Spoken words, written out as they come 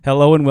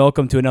Hello and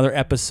welcome to another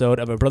episode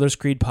of a Brothers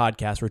Creed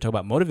podcast where we talk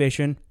about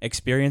motivation,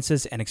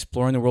 experiences, and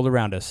exploring the world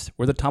around us.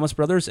 We're the Thomas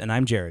Brothers, and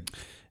I'm Jared.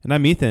 And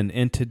I'm Ethan,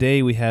 and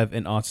today we have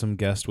an awesome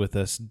guest with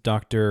us,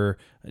 Dr.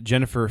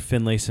 Jennifer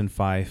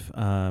Finlayson-Fife.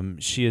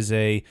 She is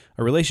a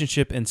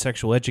relationship and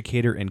sexual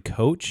educator and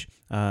coach,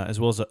 as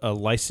well as a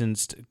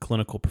licensed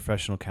clinical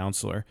professional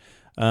counselor.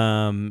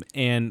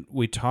 And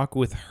we talk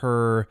with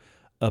her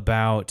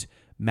about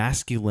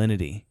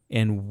masculinity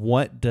and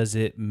what does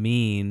it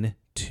mean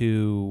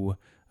to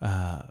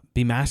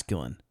be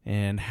masculine,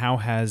 and how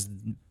has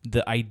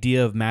the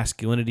idea of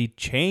masculinity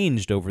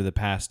changed over the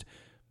past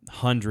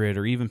 100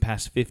 or even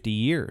past 50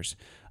 years,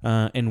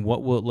 and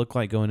what will it look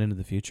like going into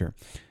the future.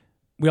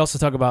 We also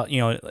talk about,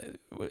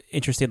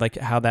 interested like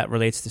how that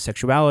relates to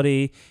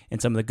sexuality and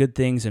some of the good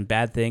things and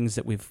bad things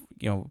that we've,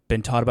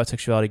 been taught about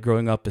sexuality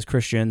growing up as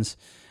Christians.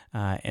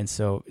 And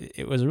so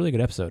it was a really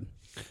good episode.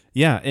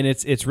 Yeah, and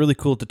it's really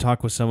cool to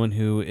talk with someone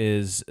who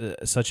is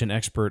such an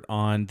expert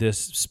on this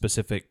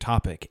specific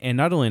topic, and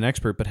not only an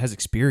expert, but has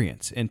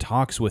experience and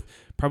talks with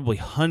probably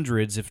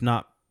hundreds, if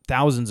not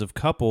thousands of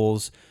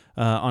couples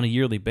on a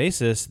yearly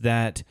basis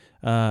that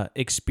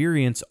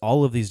experience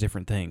all of these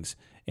different things.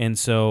 And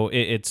so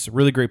it's a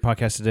really great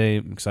podcast today.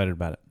 I'm excited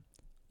about it.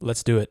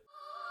 Let's do it.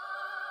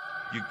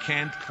 You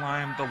can't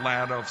climb the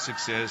ladder of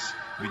success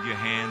with your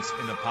hands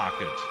in a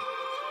pocket.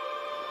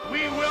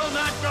 We will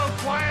not go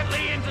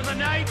quietly into the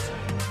night.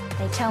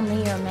 They tell me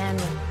you're a man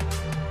with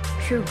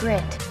true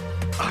grit.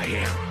 I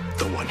am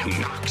the one who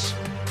knocks.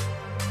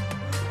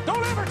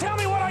 Don't ever tell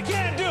me what I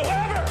can't do,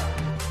 ever!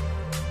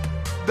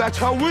 That's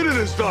how winning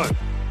is done.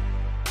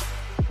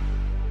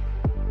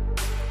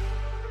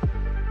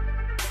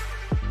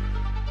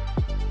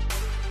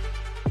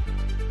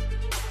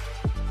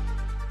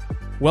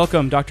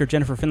 Welcome, Dr.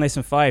 Jennifer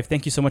Finlayson-Fife.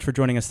 Thank you so much for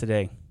joining us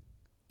today.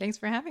 Thanks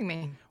for having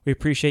me. We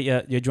appreciate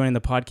you joining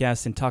the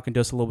podcast and talking to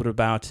us a little bit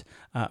about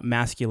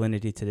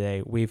masculinity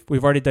today. We've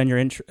already done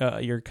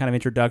your kind of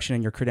introduction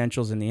and your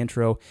credentials in the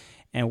intro,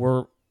 and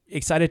we're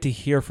excited to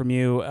hear from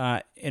you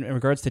in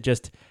regards to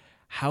just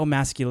how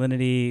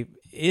masculinity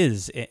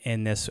is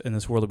in this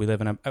world that we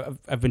live in.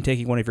 I've been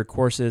taking one of your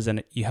courses,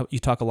 and you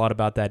talk a lot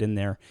about that in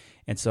there,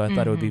 and so I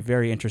thought it would be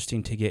very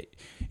interesting to get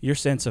your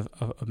sense of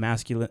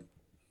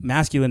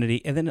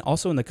masculinity, and then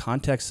also in the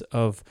context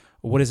of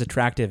what is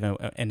attractive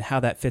and how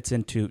that fits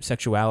into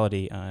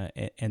sexuality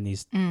in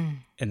this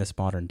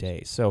modern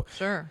day. So,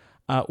 sure.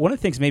 One of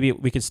the things maybe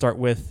we could start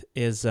with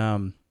is,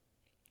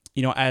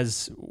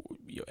 as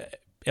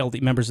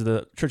LD members of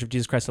the Church of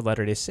Jesus Christ of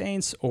Latter-day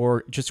Saints,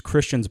 or just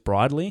Christians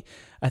broadly,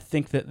 I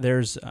think that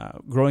there's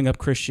growing up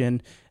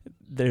Christian.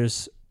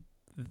 There's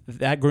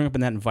that growing up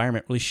in that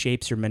environment really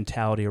shapes your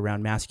mentality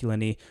around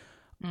masculinity.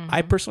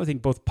 I personally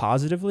think both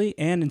positively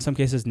and in some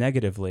cases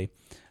negatively.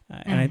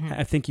 And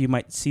I think you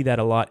might see that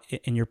a lot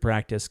in your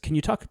practice. Can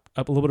you talk a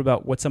little bit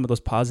about what some of those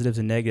positives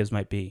and negatives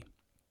might be?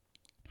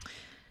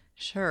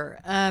 Sure.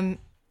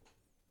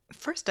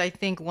 First, I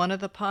think one of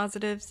the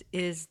positives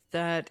is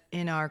that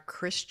in our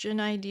Christian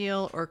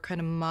ideal, or kind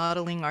of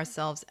modeling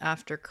ourselves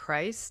after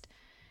Christ,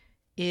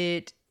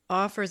 it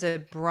offers a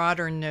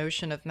broader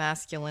notion of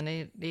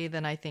masculinity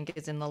than I think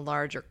is in the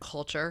larger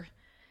culture,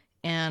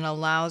 and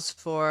allows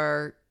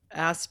for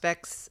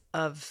aspects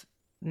of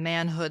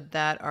manhood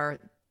that are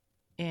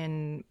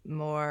in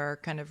more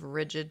kind of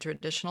rigid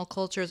traditional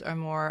cultures are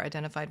more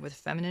identified with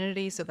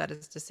femininity. So that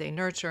is to say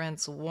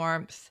nurturance,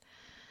 warmth,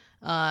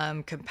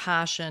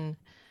 compassion.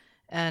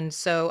 And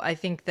so I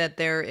think that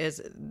there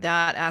is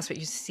that aspect.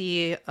 You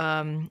see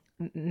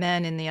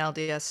men in the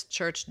LDS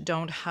church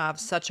don't have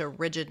such a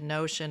rigid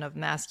notion of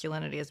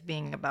masculinity as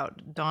being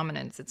about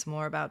dominance. It's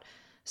more about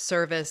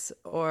service,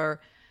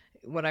 or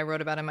what I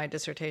wrote about in my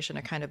dissertation,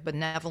 a kind of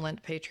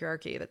benevolent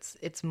patriarchy.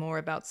 It's more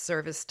about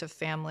service to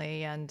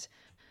family and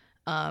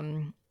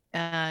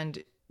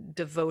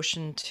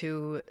devotion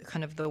to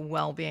kind of the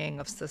well-being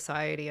of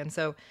society. And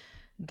so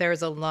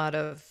there's a lot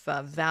of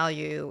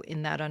value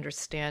in that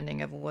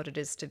understanding of what it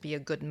is to be a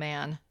good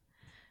man.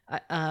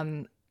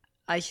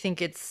 I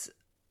think it's,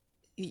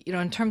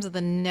 in terms of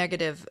the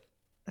negative,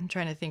 I'm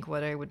trying to think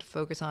what I would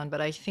focus on, but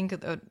I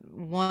think that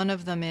one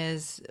of them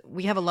is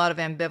we have a lot of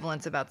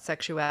ambivalence about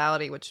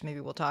sexuality, which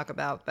maybe we'll talk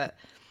about, but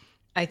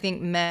I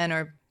think men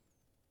are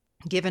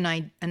given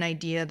an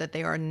idea that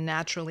they are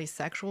naturally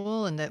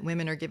sexual, and that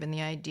women are given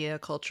the idea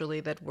culturally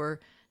that we're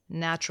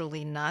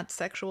naturally not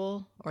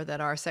sexual, or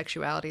that our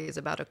sexuality is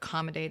about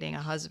accommodating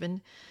a husband.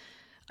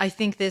 I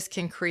think this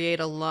can create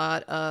a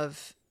lot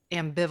of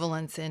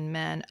ambivalence in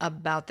men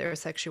about their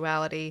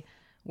sexuality,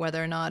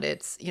 whether or not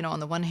it's, on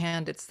the one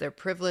hand, it's their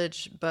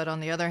privilege, but on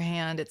the other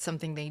hand, it's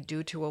something they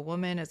do to a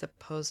woman as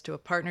opposed to a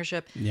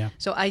partnership. Yeah.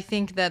 So I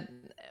think that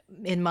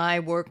in my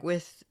work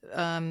with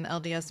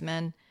LDS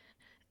men,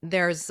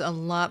 there's a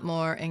lot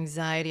more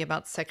anxiety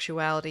about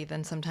sexuality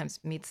than sometimes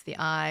meets the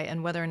eye,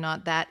 and whether or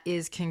not that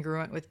is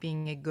congruent with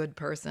being a good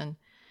person.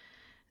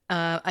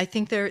 I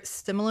think there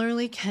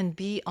similarly can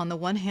be, on the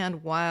one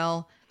hand,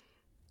 while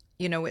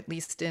at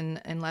least in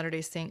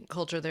Latter-day Saint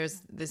culture,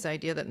 there's this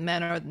idea that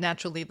men are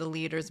naturally the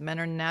leaders. Men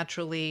are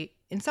naturally,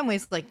 in some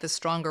ways, like the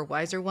stronger,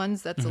 wiser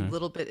ones. That's a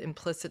little bit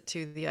implicit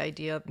to the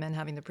idea of men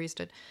having the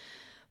priesthood.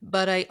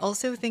 But I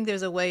also think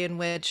there's a way in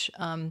which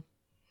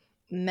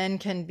men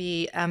can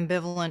be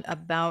ambivalent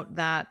about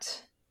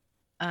that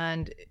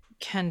and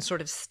can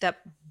sort of step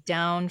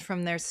down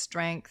from their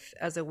strength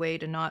as a way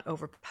to not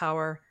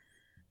overpower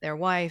their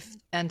wife.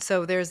 And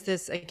so there's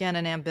this, again,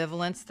 an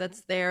ambivalence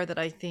that's there that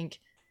I think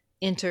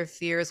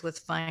interferes with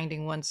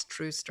finding one's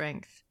true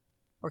strength,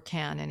 or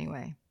can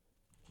anyway.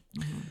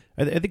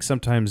 I think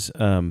sometimes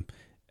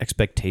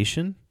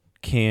expectation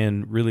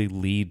can really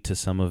lead to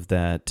some of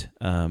that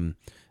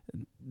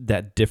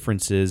that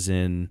differences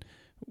in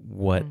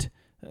what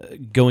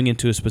going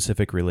into a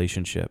specific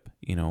relationship.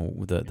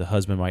 The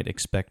husband might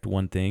expect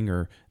one thing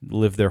or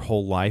live their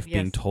whole life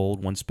being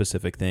told one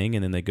specific thing,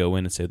 and then they go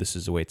in and say this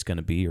is the way it's going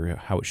to be or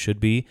how it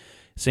should be.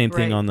 Same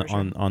thing on the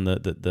on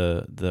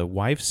the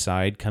wife's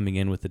side, coming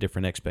in with a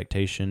different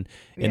expectation,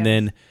 and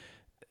then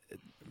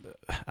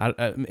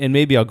and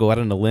maybe I'll go out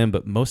on a limb,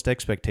 but most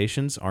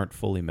expectations aren't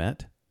fully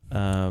met.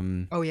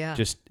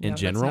 Just in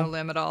general, that's no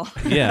limb at all.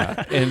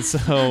 Yeah, and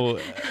so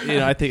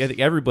I think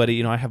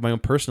everybody, I have my own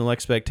personal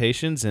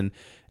expectations,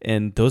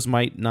 and those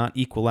might not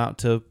equal out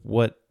to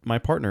what my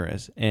partner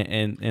is,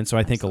 and so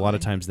I think a lot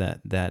of times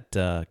that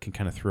can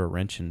kind of throw a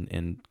wrench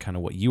in kind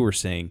of what you were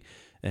saying,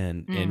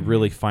 and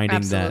really finding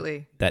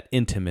that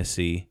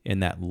intimacy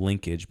and that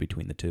linkage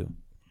between the two.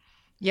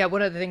 Yeah,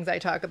 one of the things I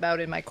talk about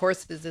in my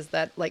courses is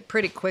that, like,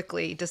 pretty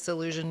quickly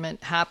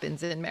disillusionment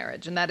happens in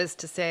marriage, and that is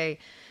to say,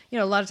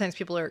 a lot of times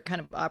people are kind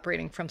of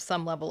operating from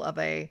some level of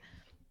a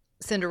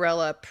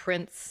Cinderella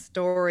prince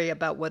story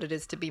about what it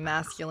is to be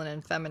masculine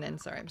and feminine.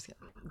 Sorry, I'm just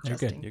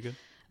adjusting. You're good.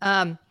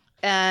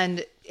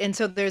 And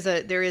so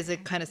there is a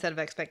kind of set of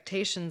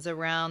expectations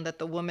around that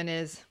the woman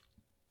is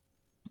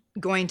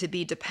going to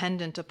be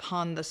dependent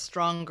upon the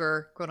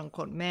stronger, quote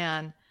unquote,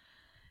 man.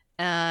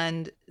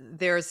 And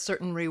there's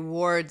certain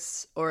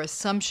rewards or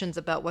assumptions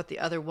about what the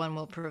other one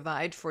will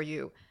provide for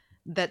you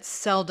that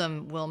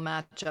seldom will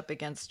match up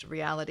against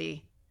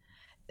reality.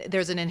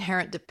 There's an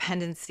inherent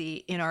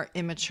dependency in our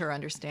immature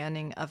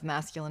understanding of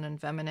masculine and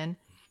feminine,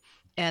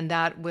 and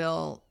that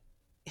will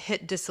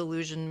hit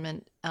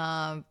disillusionment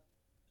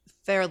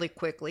fairly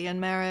quickly in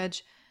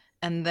marriage,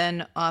 and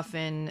then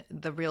often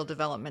the real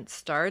development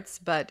starts.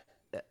 But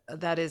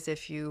that is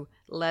if you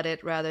let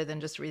it, rather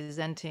than just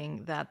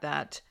resenting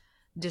that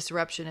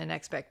disruption in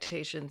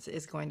expectations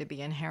is going to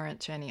be inherent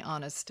to any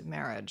honest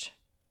marriage.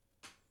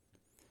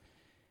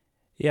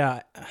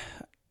 Yeah,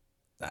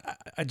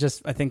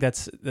 I think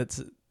that's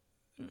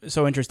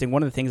so interesting.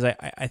 One of the things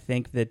I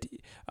think that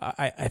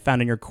I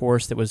found in your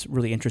course that was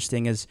really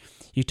interesting is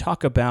you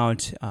talk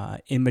about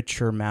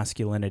immature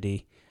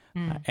masculinity,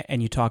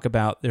 and you talk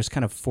about there's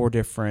kind of four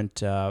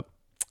different.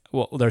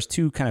 There's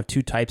two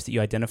types that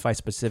you identify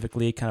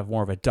specifically, kind of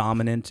more of a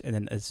dominant, and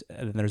then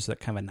there's a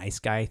kind of a nice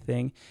guy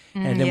thing,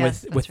 and then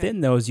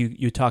within those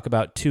you talk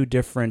about two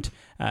different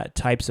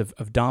types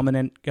of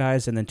dominant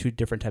guys, and then two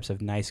different types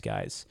of nice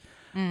guys.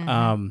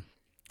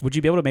 Would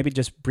you be able to maybe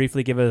just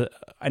briefly give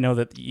I know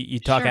that you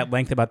talk at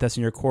length about this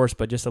in your course,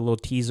 but just a little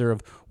teaser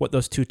of what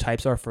those two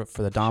types are for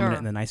the dominant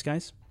and the nice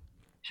guys?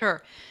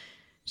 Sure.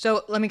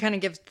 So let me kind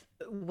of give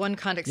one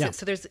context. Yeah.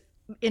 So there's,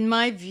 in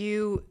my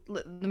view,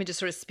 let me just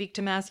sort of speak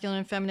to masculine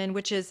and feminine,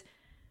 which is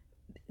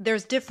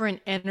there's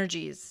different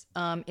energies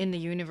in the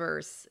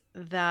universe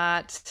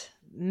that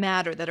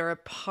matter, that are a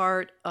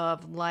part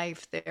of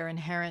life. They're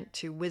inherent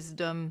to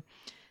wisdom.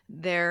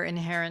 They're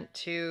inherent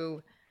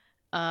to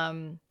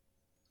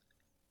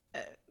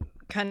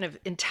kind of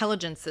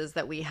intelligences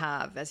that we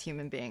have as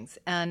human beings.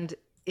 And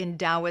in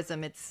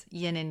Taoism, it's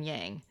yin and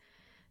yang.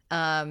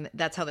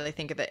 That's how they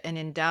think of it. And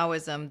in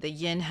Taoism, the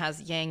yin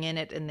has yang in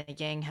it and the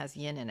yang has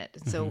yin in it.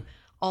 So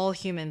all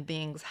human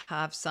beings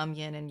have some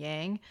yin and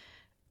yang.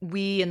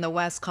 We in the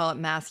West call it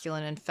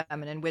masculine and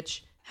feminine,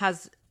 which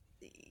has,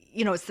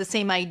 it's the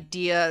same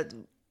idea.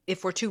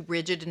 If we're too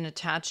rigid in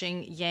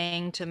attaching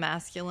yang to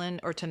masculine,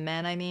 or to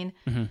men, I mean,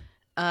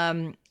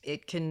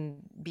 it can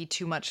be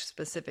too much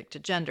specific to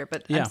gender.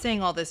 But I'm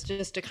saying all this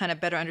just to kind of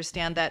better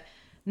understand that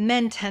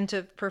men tend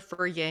to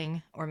prefer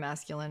yang or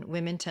masculine.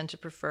 Women tend to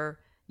prefer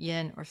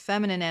yin or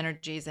feminine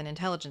energies and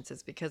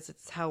intelligences, because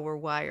it's how we're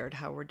wired,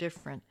 how we're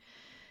different.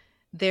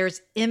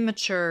 There's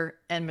immature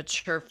and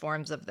mature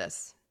forms of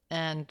this.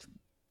 And,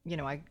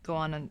 I go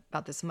on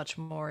about this much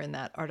more in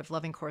that Art of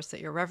Loving course that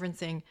you're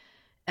referencing,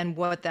 and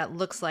what that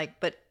looks like.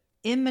 But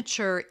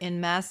immature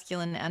in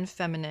masculine and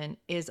feminine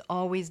is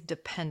always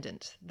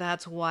dependent.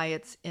 That's why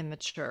it's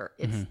immature.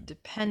 It's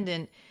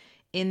dependent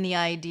in the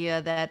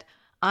idea that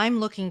I'm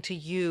looking to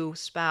you,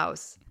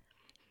 spouse,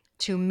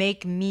 to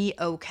make me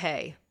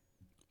okay.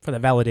 For the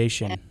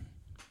validation.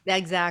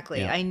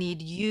 Exactly. Yeah. I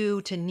need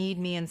you to need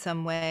me in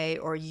some way,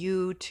 or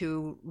you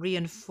to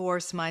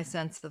reinforce my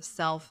sense of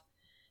self.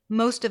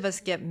 Most of us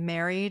get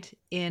married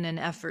in an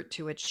effort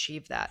to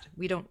achieve that.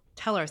 We don't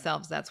tell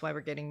ourselves that's why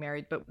we're getting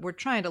married, but we're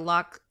trying to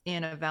lock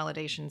in a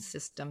validation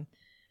system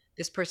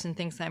this person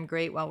thinks I'm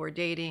great while we're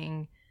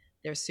dating.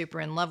 They're super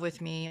in love with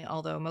me,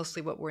 although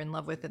mostly what we're in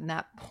love with at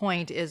that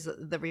point is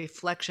the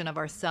reflection of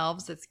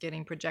ourselves that's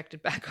getting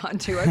projected back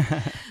onto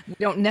us. We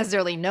don't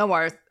necessarily know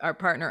our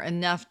partner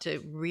enough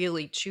to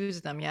really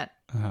choose them yet.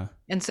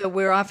 And so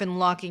we're often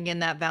locking in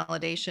that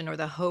validation or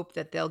the hope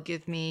that they'll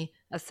give me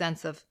a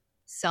sense of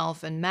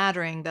self and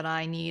mattering that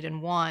I need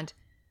and want.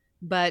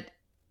 But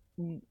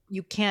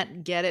you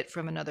can't get it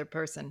from another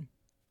person,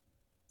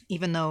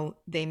 even though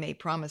they may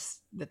promise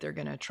that they're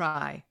going to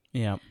try.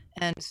 Yeah.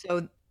 And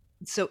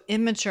so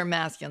immature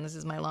masculine, this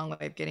is my long way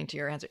of getting to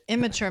your answer.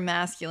 Immature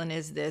masculine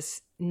is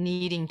this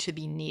needing to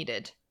be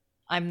needed.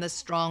 I'm the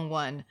strong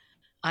one.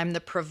 I'm the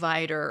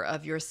provider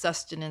of your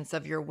sustenance,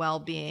 of your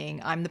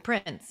well-being. I'm the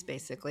prince,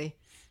 basically.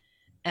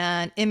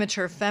 And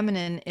immature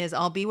feminine is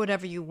I'll be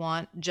whatever you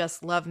want.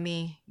 Just love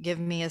me, give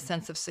me a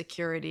sense of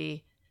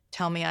security,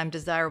 tell me I'm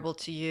desirable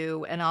to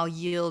you, and I'll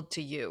yield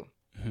to you.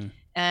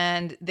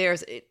 And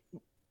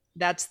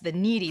that's the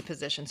needy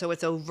position. So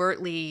it's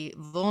overtly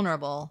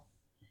vulnerable.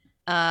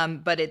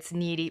 But it's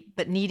needy,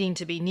 but needing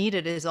to be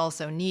needed is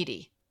also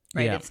needy,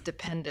 right? Yeah. It's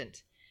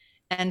dependent.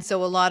 And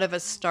so a lot of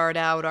us start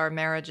out our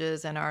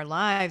marriages and our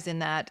lives in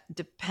that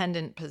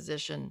dependent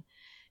position.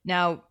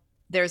 Now,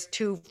 there's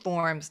two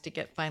forms to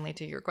get finally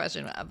to your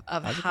question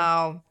of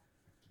how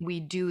we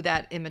do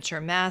that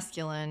immature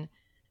masculine,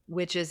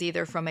 which is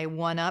either from a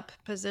one-up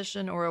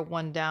position or a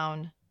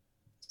one-down.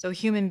 So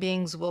human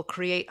beings will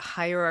create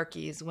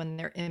hierarchies when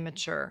they're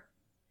immature.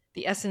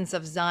 The essence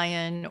of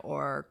Zion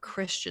or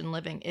Christian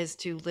living is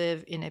to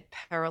live in a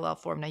parallel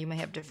form. Now, you may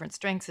have different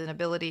strengths and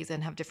abilities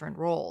and have different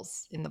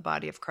roles in the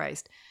body of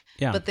Christ,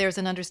 but there's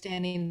an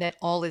understanding that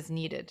all is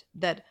needed,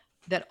 that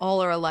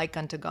all are alike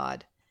unto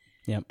God.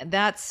 And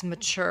that's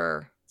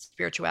mature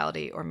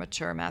spirituality or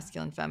mature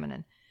masculine,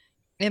 feminine.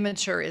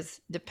 Immature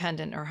is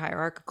dependent or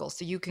hierarchical.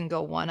 So you can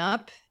go one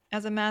up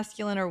as a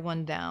masculine or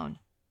one down.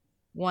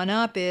 One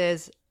up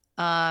is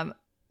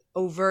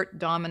overt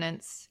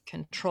dominance,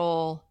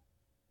 control.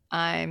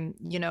 I'm,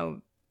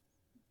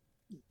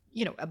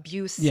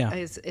 abuse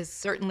is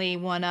certainly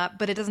one up,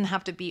 but it doesn't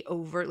have to be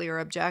overtly or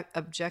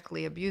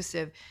objectively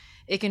abusive.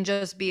 It can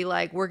just be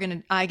like,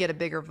 I get a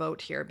bigger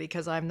vote here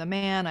because I'm the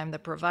man, I'm the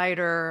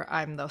provider,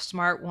 I'm the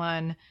smart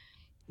one.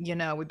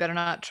 We better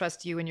not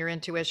trust you and your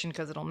intuition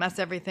because it'll mess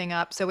everything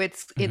up. So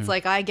it's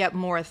like I get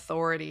more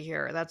authority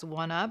here. That's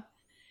one up.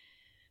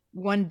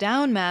 One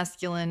down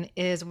masculine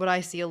is what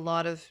I see a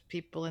lot of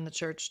people in the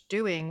church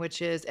doing,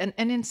 which is, and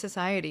in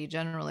society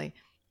generally,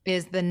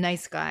 is the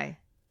nice guy.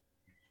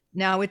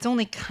 Now, it's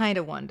only kind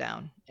of one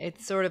down.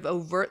 It's sort of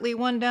overtly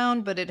one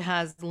down, but it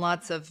has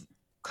lots of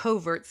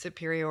covert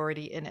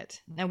superiority in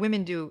it. Now,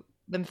 women do,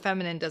 the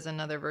feminine does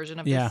another version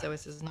of this, so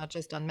this is not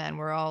just on men.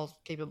 We're all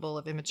capable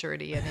of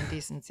immaturity and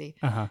indecency,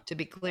 to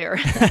be clear.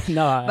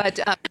 But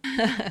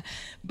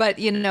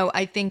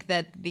I think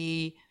that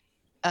the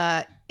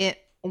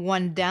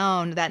one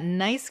down, that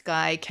nice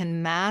guy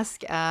can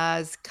mask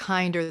as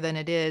kinder than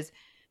it is.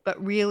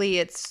 But really,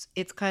 it's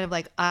kind of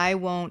like, I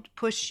won't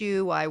push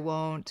you. I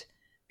won't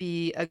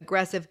be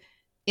aggressive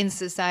in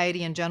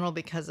society in general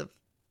because of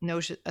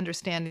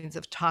understandings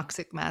of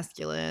toxic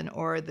masculine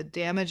or the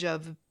damage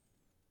of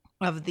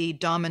the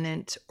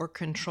dominant or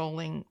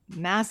controlling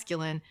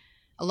masculine.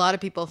 A lot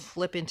of people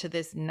flip into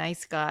this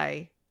nice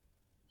guy.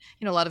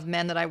 A lot of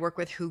men that I work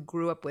with who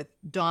grew up with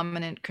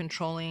dominant,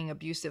 controlling,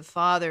 abusive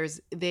fathers,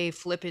 they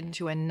flip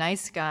into a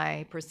nice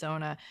guy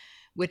persona,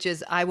 which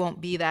is, I won't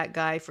be that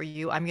guy for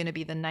you. I'm going to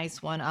be the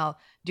nice one. I'll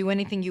do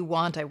anything you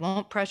want. I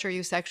won't pressure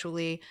you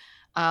sexually.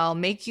 I'll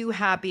make you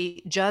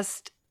happy.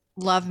 Just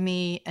love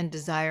me and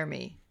desire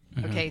me.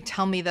 Okay.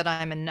 Tell me that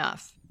I'm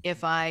enough.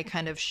 If I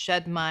kind of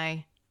shed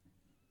my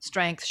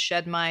strength,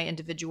 shed my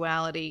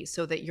individuality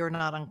so that you're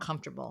not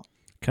uncomfortable.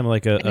 Kind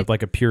of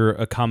like a pure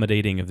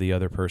accommodating of the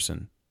other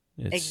person.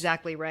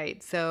 Exactly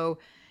right. So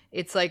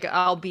it's like,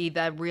 I'll be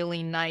that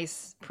really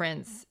nice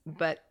prince,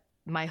 but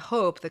my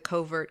hope, the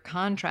covert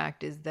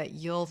contract, is that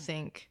you'll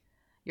think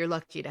you're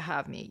lucky to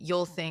have me.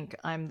 You'll think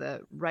I'm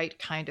the right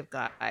kind of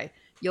guy.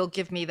 You'll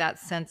give me that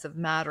sense of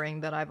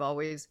mattering that I've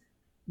always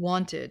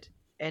wanted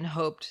and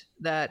hoped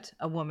that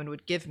a woman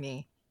would give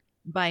me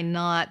by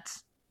not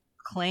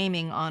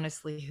claiming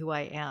honestly who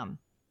I am,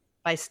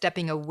 by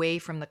stepping away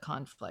from the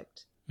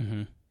conflict.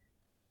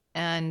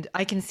 And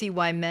I can see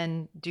why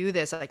men do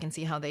this. I can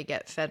see how they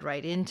get fed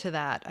right into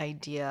that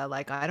idea.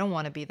 Like, I don't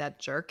want to be that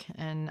jerk,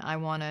 and I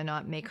want to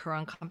not make her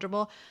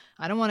uncomfortable.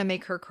 I don't want to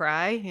make her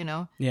cry,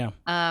 Yeah.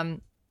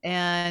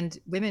 And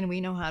women,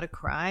 we know how to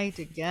cry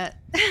to get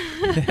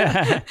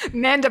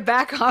men to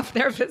back off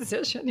their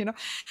position,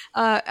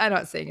 I'm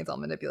not saying it's all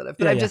manipulative,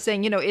 but I'm just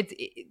saying,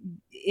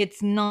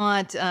 it's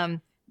not,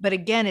 but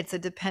again, it's a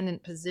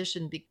dependent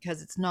position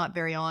because it's not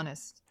very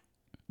honest.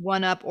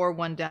 One up or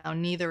one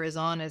down, neither is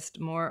honest.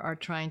 More are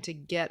trying to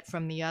get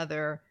from the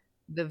other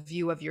the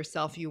view of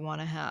yourself you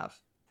want to have.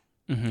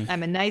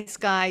 I'm a nice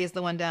guy is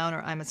the one down,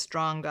 or I'm a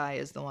strong guy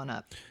is the one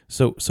up.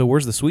 So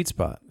where's the sweet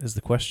spot is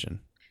the question.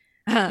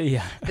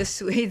 Yeah.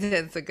 That's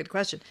a good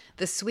question.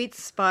 The sweet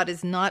spot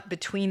is not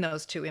between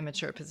those two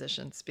immature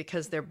positions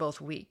because they're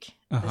both weak.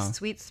 The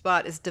sweet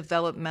spot is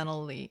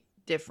developmentally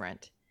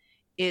different.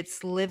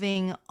 It's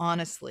living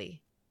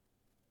honestly.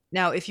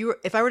 Now,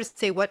 if I were to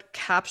say what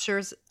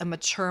captures a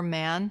mature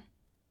man,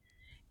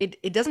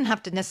 it doesn't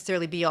have to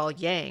necessarily be all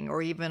yang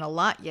or even a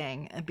lot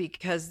yang,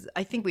 because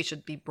I think we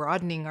should be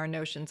broadening our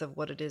notions of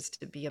what it is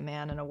to be a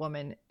man and a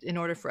woman in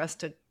order for us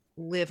to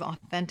live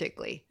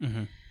authentically.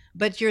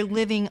 But you're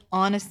living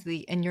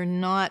honestly, and you're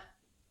not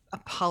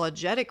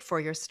apologetic for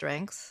your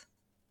strengths,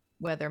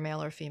 whether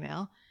male or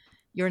female.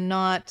 You're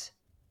not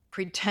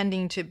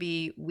pretending to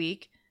be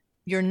weak.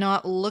 You're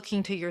not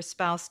looking to your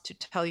spouse to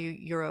tell you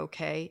you're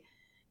okay.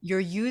 You're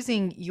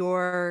using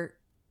your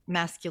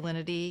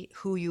masculinity,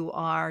 who you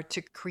are,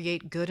 to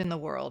create good in the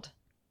world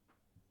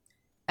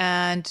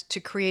and to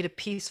create a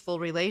peaceful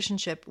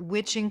relationship,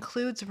 which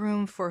includes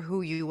room for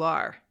who you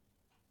are.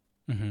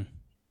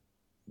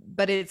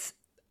 But it's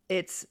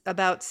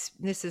about,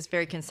 this is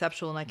very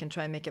conceptual, and I can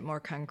try and make it more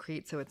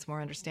concrete so it's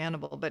more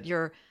understandable, but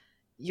you're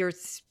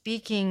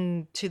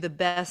speaking to the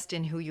best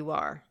in who you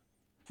are.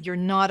 You're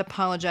not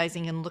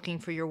apologizing and looking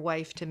for your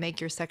wife to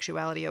make your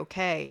sexuality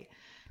okay,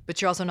 but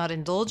you're also not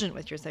indulgent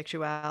with your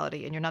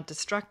sexuality, and you're not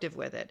destructive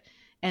with it.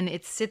 And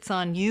it sits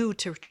on you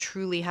to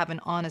truly have an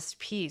honest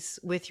peace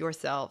with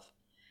yourself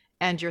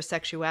and your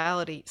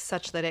sexuality,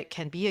 such that it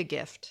can be a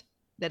gift,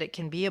 that it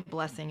can be a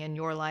blessing in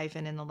your life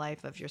and in the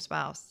life of your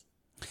spouse.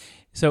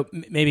 So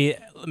maybe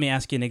let me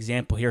ask you an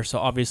example here. So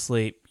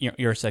obviously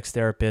you're a sex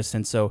therapist,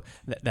 and so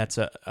that's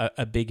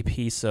a big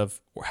piece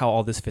of how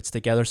all this fits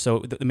together.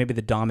 So maybe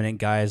the dominant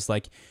guy is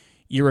like,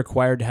 you're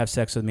required to have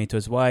sex with me, to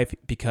his wife,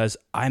 because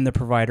I'm the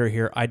provider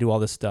here. I do all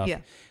this stuff. Yeah.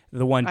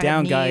 The one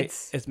down guy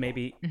is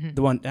maybe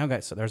the one down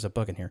guy. So there's a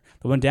book in here.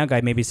 The one down guy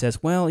maybe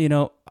says, well,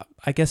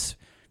 I guess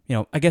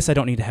I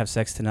don't need to have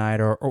sex tonight,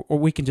 or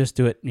we can just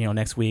do it,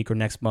 next week or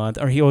next month.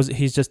 Or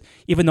he's just,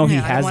 even though he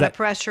has I don't want that to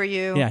pressure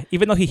you. Yeah.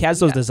 Even though he has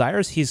those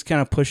desires, he's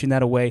kind of pushing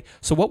that away.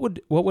 So what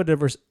would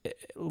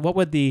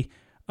the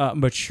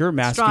mature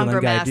masculine Stronger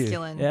guy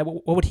masculine. do? Yeah.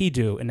 What would he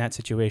do in that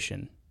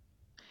situation?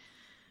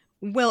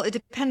 Well, it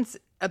depends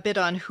a bit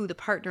on who the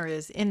partner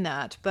is in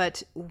that.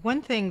 But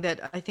one thing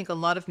that I think a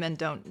lot of men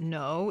don't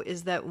know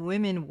is that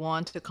women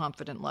want a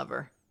confident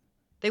lover.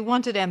 They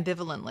want it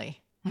ambivalently.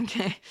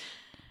 Okay.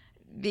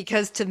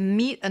 Because to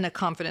meet a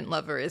confident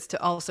lover is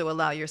to also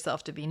allow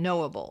yourself to be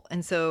knowable.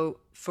 And so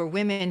for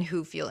women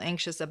who feel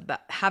anxious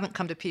about, haven't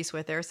come to peace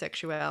with their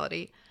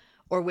sexuality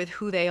or with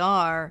who they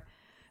are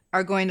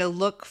going to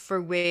look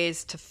for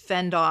ways to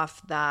fend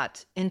off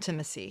that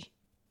intimacy.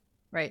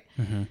 Right.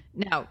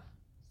 Now,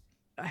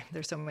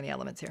 there's so many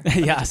elements here.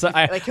 Yeah, so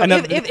I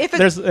know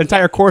there's an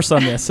entire course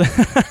on this.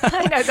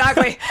 I know,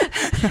 exactly.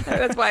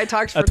 That's why I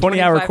talked for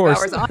 20-hour course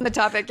hours on the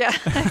topic. Yeah,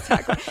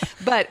 exactly.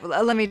 But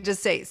let me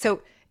just say,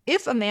 so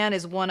if a man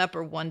is one up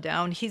or one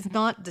down, he's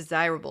not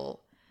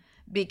desirable,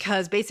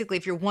 because basically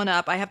if you're one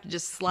up, I have to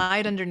just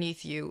slide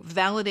underneath you,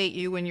 validate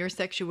you in your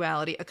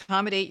sexuality,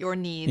 accommodate your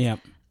needs. Yep.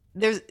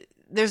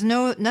 There's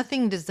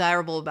nothing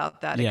desirable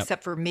about that,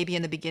 except for maybe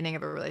in the beginning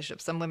of a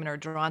relationship. Some women are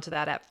drawn to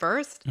that at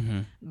first,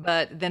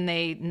 but then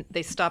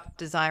they stop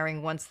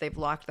desiring once they've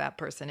locked that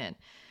person in.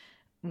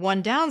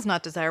 One down's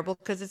not desirable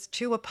because it's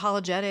too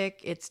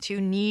apologetic, it's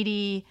too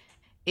needy,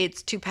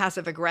 it's too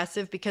passive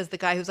aggressive, because the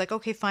guy who's like,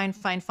 okay, fine,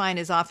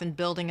 is often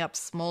building up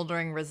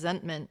smoldering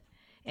resentment,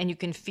 and you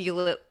can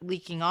feel it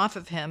leaking off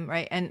of him,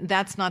 right? And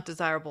that's not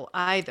desirable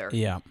either.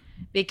 Yeah.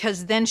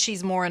 Because then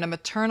she's more in a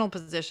maternal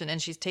position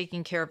and she's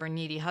taking care of her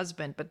needy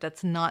husband, but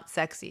that's not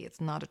sexy.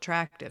 It's not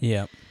attractive.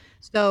 Yeah.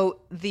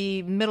 So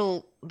the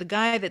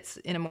guy that's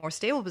in a more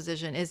stable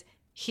position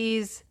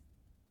he's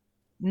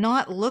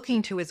not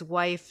looking to his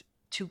wife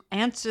to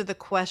answer the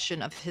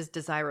question of his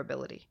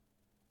desirability.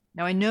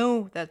 Now, I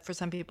know that for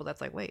some people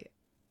that's like, wait,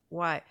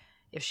 why?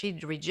 If she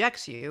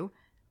rejects you,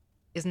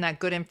 isn't that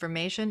good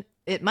information?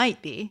 It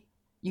might be.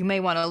 You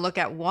may want to look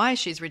at why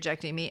she's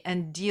rejecting me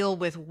and deal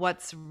with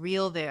what's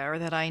real there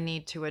that I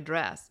need to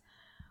address.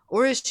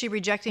 Or is she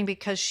rejecting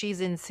because she's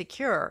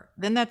insecure?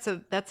 Then that's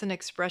an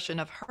expression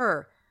of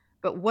her.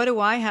 But what do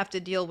I have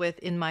to deal with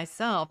in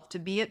myself to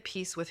be at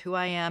peace with who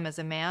I am as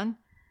a man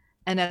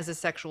and as a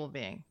sexual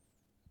being?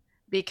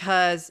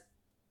 Because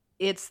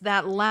it's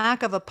that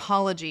lack of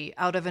apology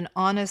out of an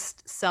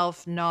honest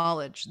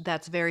self-knowledge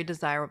that's very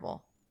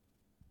desirable.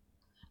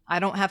 I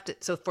don't have to,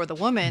 so for the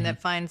woman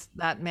that finds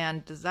that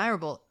man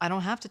desirable, I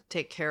don't have to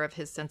take care of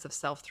his sense of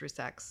self through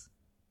sex.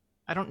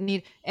 I don't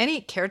need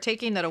any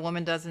caretaking that a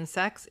woman does in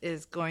sex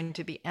is going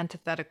to be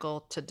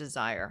antithetical to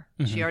desire.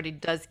 She already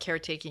does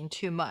caretaking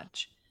too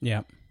much.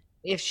 Yeah.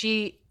 If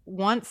she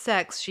wants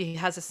sex, she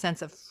has a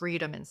sense of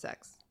freedom in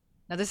sex.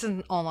 Now, this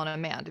isn't all on a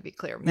man, to be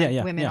clear.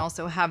 Women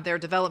also have their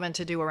development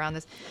to do around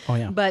this. Oh,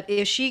 yeah. But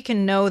if she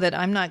can know that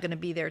I'm not going to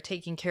be there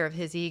taking care of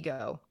his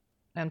ego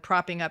and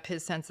propping up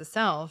his sense of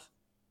self,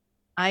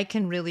 I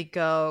can really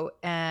go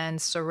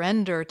and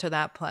surrender to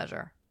that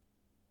pleasure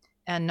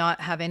and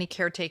not have any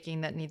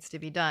caretaking that needs to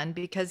be done,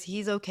 because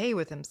he's okay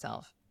with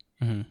himself.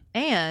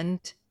 And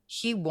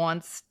he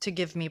wants to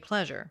give me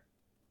pleasure.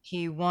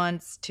 He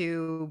wants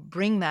to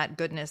bring that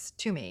goodness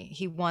to me.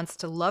 He wants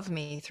to love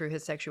me through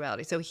his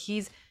sexuality. So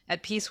he's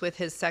at peace with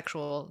his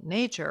sexual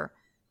nature,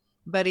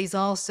 but he's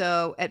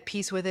also at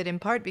peace with it in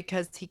part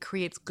because he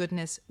creates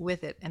goodness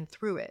with it and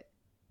through it.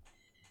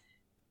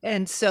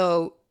 And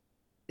so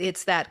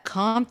it's that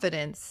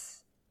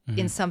confidence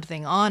in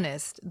something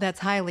honest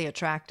that's highly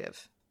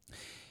attractive.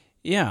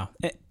 Yeah,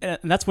 and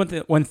that's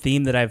one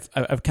theme that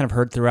I've kind of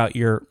heard throughout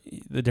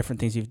the different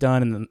things you've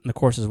done in the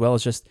course as well,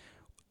 is just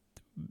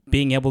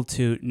being able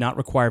to not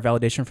require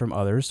validation from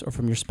others or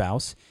from your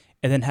spouse,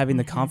 and then having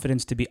the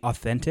confidence to be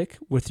authentic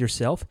with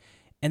yourself,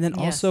 and then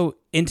also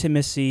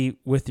intimacy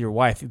with your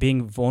wife,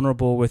 being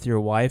vulnerable with your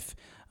wife,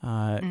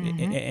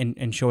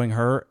 and showing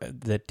her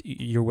that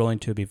you're willing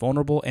to be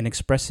vulnerable and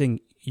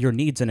expressing your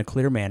needs in a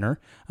clear manner,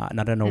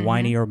 not in a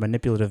whiny or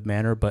manipulative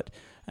manner, but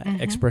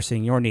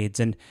expressing your needs.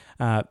 And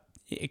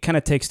it kind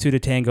of takes two to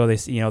tango.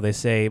 They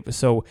say,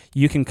 so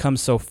you can come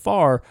so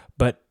far,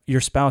 but your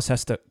spouse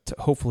has to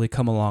hopefully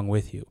come along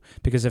with you,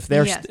 because if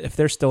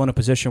they're still in a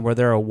position where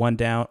they're a one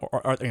down,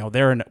 or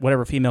they're in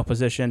whatever female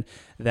position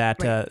that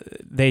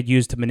they'd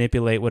use to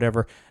manipulate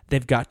whatever,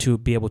 they've got to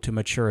be able to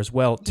mature as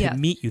well to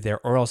meet you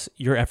there, or else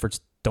your efforts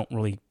don't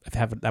really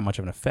have that much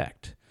of an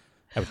effect,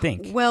 I would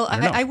think. Well,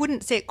 I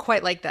wouldn't say it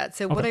quite like that.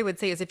 So what I would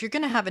say is, if you're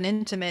going to have an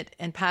intimate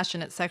and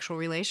passionate sexual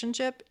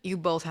relationship, you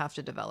both have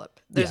to develop.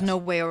 There's no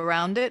way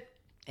around it.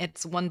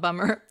 It's one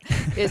bummer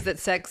is that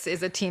sex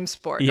is a team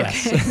sport.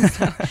 Yes.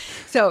 Okay?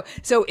 so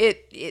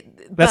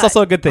that's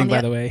also a good thing,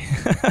 by the way.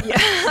 Yeah.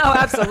 Oh,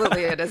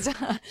 absolutely it is.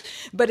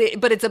 But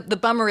the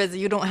bummer is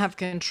you don't have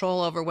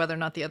control over whether or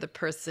not the other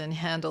person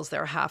handles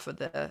their half of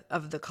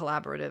the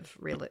collaborative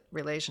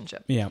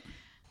relationship. Yeah.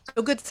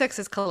 So good sex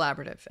is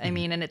collaborative. I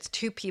mean, and it's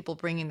two people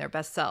bringing their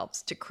best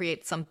selves to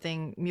create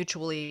something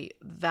mutually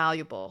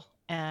valuable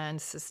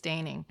and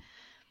sustaining.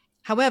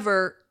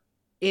 However,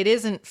 it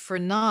isn't for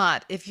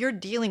naught. If you're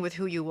dealing with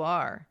who you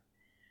are,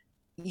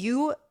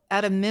 you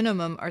at a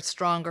minimum are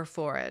stronger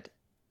for it,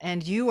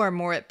 and you are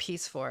more at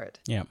peace for it.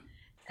 Yeah.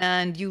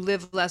 And you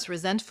live less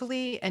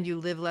resentfully, and you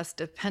live less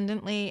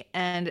dependently,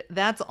 and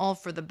that's all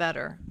for the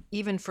better,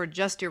 even for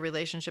just your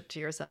relationship to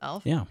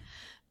yourself. Yeah.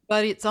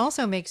 But it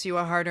also makes you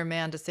a harder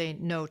man to say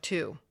no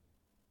to.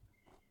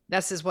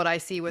 This is what I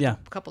see with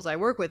couples I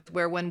work with,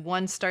 where when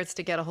one starts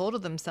to get a hold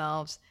of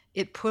themselves,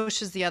 it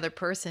pushes the other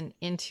person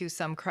into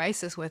some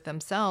crisis with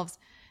themselves,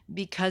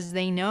 because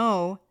they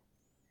know,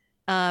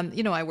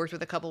 I worked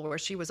with a couple where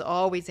she was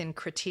always in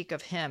critique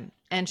of him,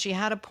 and she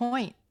had a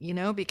point,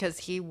 because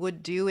he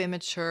would do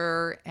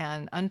immature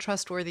and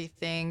untrustworthy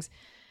things.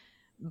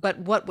 But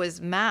what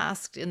was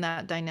masked in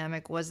that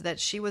dynamic was that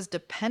she was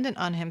dependent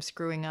on him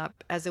screwing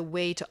up as a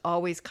way to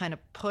always kind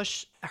of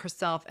push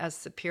herself as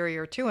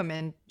superior to him,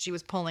 and she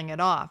was pulling it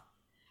off.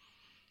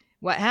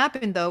 What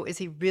happened, though, is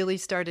he really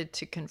started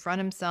to confront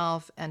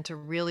himself and to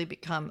really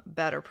become a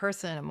better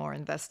person, a more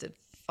invested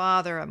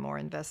father, a more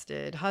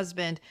invested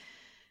husband,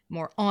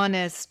 more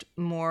honest,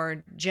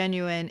 more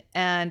genuine.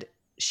 And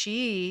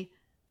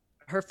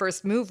her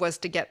first move was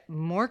to get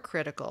more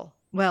critical.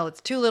 Well,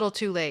 it's too little,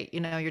 too late.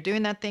 You're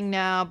doing that thing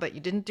now, but you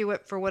didn't do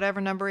it for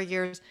whatever number of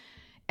years.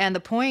 And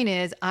the point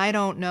is, I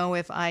don't know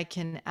if I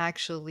can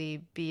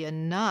actually be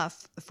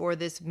enough for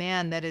this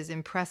man that is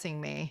impressing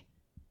me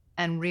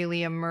and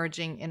really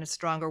emerging in a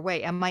stronger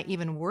way. Am I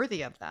even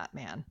worthy of that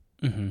man?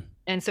 Mm-hmm.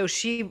 And so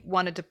she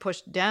wanted to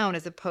push down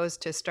as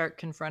opposed to start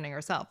confronting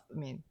herself. I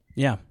mean,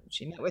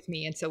 she met with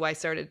me, and so I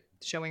started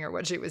showing her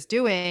what she was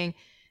doing.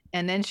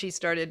 And then she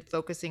started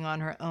focusing on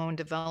her own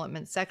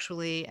development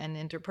sexually and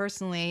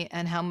interpersonally,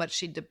 and how much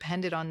she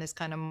depended on this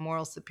kind of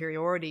moral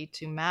superiority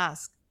to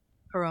mask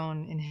her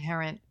own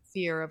inherent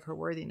fear of her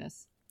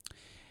worthiness.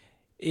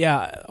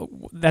 Yeah,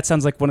 that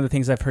sounds like one of the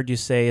things I've heard you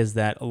say is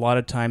that a lot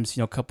of times,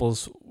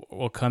 couples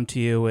will come to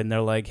you and they're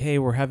like, hey,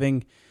 we're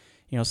having,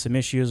 some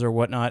issues or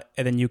whatnot.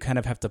 And then you kind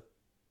of have to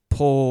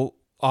pull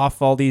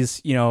off all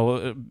these,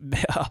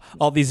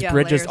 all these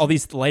bridges, all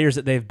these layers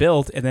that they've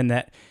built. And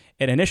then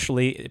and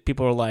initially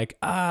people are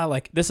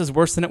like, this is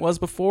worse than it was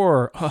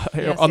before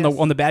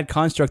on the bad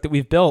construct that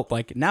we've built.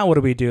 Like, now what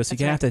do we do? So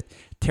you have to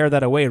tear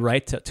that away,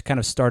 right? To kind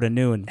of start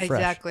anew and fresh.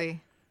 Exactly.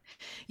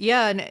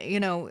 Yeah.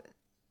 And,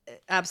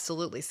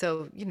 absolutely.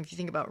 So, if you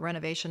think about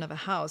renovation of a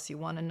house, you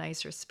want a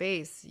nicer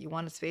space. You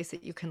want a space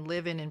that you can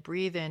live in and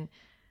breathe in.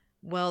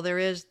 Well, there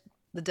is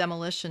the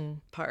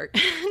demolition part.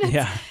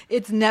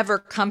 It's never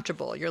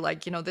comfortable. You're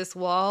like, this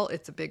wall,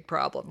 it's a big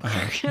problem.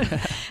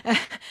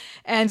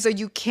 And so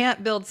you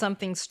can't build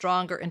something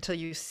stronger until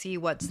you see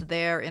what's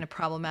there in a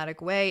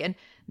problematic way. And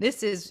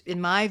this is,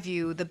 in my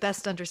view, the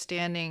best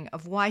understanding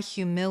of why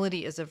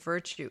humility is a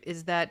virtue,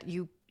 is that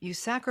you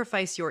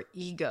sacrifice your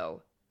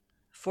ego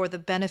for the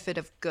benefit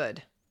of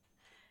good.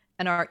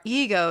 And our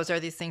egos are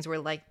these things where,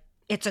 like,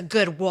 it's a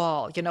good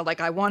wall,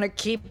 I want to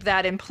keep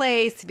that in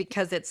place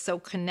because it's so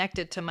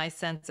connected to my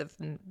sense of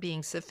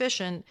being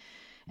sufficient.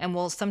 And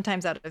we'll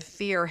sometimes, out of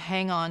fear,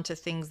 hang on to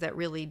things that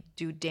really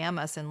do damn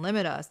us and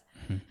limit us.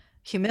 Mm-hmm.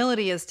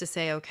 Humility is to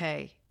say,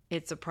 okay,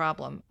 it's a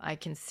problem. I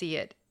can see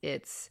it.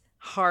 It's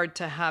hard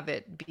to have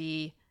it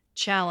be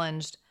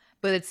challenged,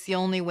 but it's the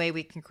only way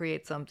we can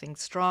create something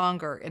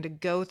stronger. And to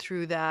go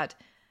through that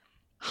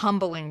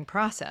humbling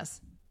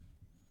process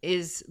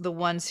is the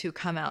ones who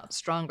come out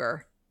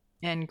stronger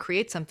and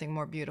create something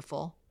more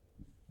beautiful.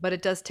 But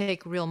it does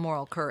take real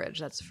moral courage,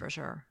 that's for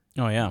sure.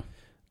 Oh, yeah.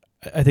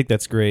 I think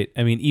that's great.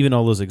 I mean, even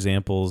all those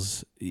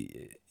examples,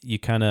 you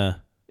kind of,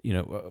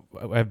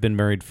 I've been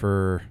married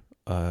for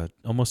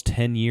almost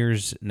 10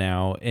 years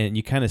now, and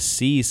you kind of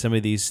see some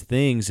of these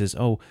things as,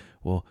 oh,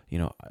 well,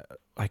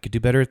 I could do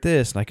better at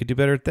this, and I could do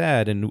better at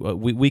that, and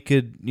we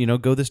could,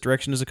 go this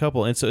direction as a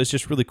couple. And so it's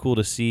just really cool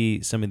to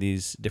see some of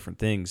these different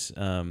things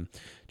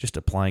just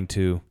applying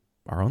to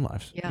our own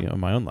lives,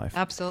 my own life.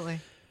 Absolutely.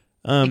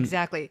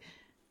 Exactly.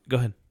 Go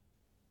ahead.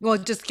 Well,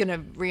 just going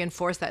to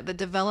reinforce that. The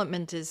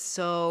development is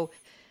so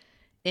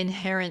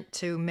inherent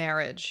to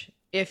marriage.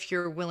 If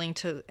you're willing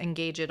to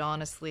engage it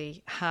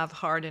honestly, have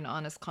hard and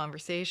honest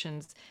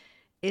conversations,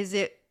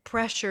 it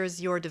pressures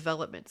your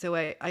development. So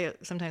I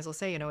sometimes will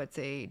say, it's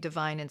a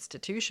divine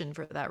institution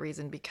for that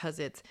reason, because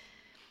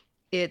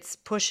it's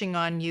pushing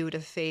on you to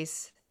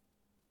face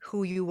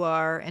who you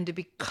are and to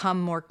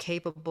become more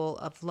capable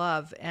of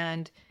love.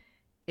 And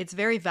it's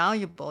very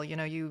valuable.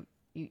 You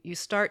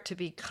start to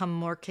become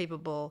more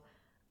capable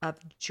of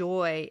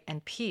joy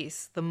and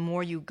peace the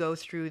more you go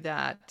through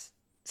that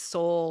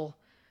soul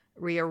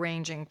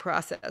rearranging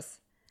process,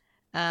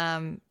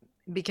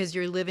 because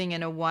you're living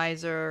in a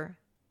wiser,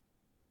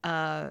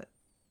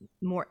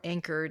 more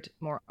anchored,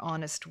 more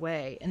honest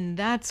way. And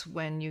that's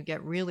when you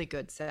get really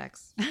good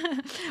sex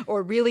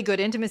or really good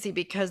intimacy,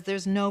 because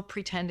there's no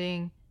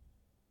pretending.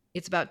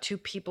 It's about two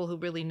people who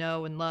really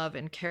know and love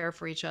and care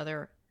for each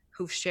other,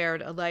 who've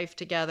shared a life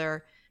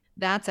together.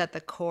 That's at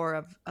the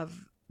core of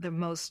the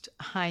most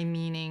high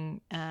meaning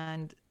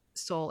and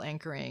soul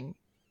anchoring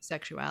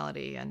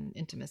sexuality and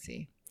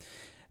intimacy.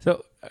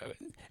 So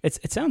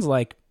it sounds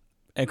like,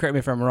 and correct me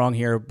if I'm wrong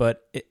here,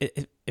 but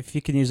if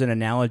you can use an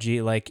analogy,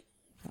 like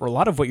a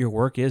lot of what your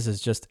work is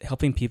just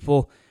helping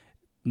people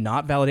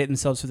not validate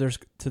themselves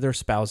to their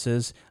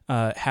spouses,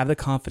 have the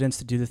confidence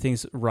to do the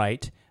things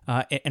right,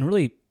 and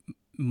really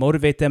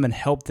motivate them and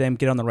help them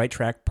get on the right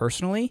track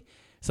personally.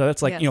 So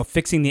that's like,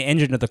 fixing the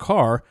engine of the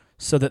car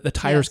so that the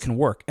tires can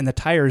work. And the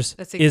tires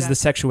is the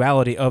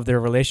sexuality of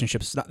their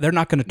relationships. They're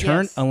not going to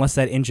turn unless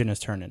that engine is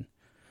turning.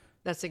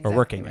 That's exactly or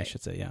working, right. I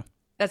should say, yeah.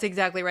 That's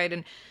exactly right.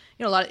 And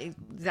a lot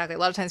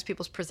of times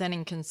people's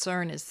presenting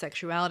concern is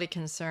sexuality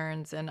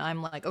concerns, and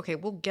I'm like, okay,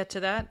 we'll get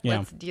to that. Yeah.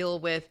 Let's deal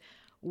with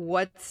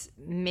what's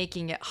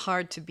making it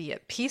hard to be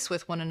at peace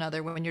with one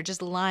another when you're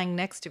just lying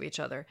next to each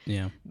other.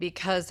 Yeah.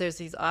 Because there's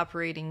these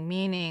operating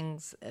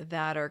meanings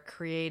that are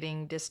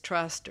creating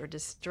distrust or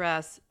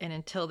distress, and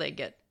until they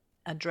get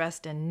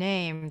addressed and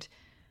named,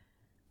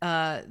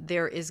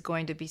 there is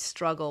going to be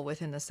struggle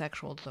within the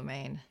sexual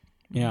domain.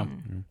 Yeah.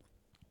 Mm-hmm.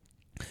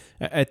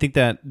 I think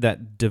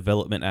that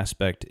development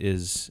aspect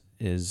is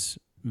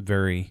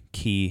very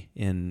key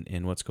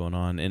in what's going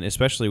on, and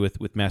especially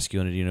with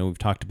masculinity. We've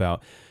talked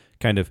about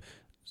kind of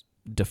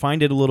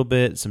defined it a little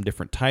bit, some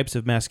different types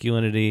of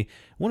masculinity.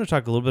 I want to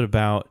talk a little bit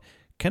about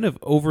kind of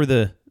over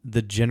the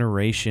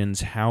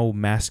generations how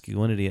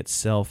masculinity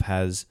itself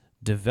has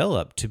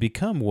developed to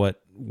become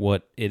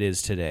what it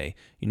is today.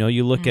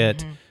 You look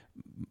at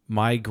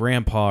my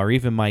grandpa or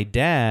even my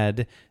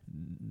dad,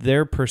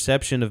 their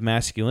perception of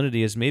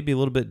masculinity is maybe a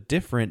little bit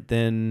different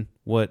than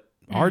what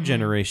our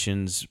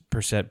generation's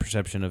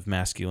perception of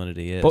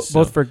masculinity is.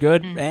 Both for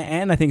good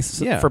and I think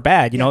for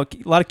bad. A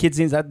lot of kids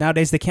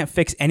nowadays, they can't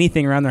fix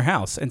anything around their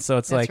house. And so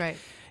it's That's like,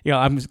 right.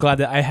 I'm glad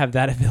that I have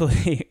that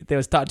ability that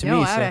was taught to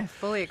me. I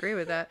fully agree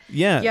with that.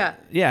 Yeah.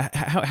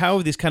 How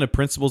have these kind of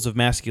principles of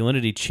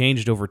masculinity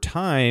changed over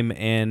time,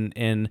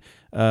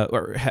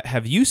 or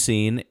have you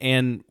seen,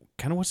 and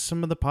kind of what's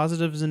some of the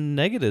positives and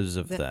negatives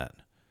of that?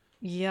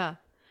 Yeah.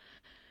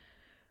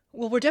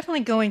 Well, we're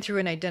definitely going through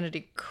an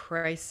identity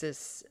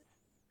crisis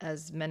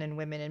as men and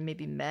women, and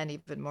maybe men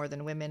even more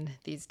than women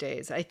these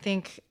days. I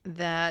think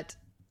that,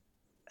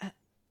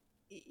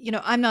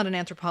 I'm not an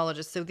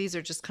anthropologist, so these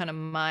are just kind of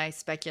my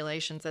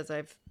speculations as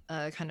I've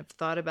kind of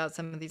thought about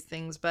some of these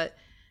things. But,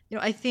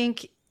 I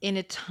think in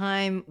a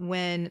time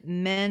when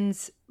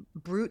men's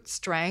brute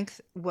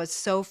strength was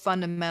so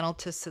fundamental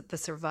to the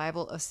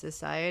survival of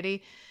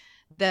society,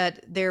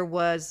 that there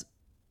was,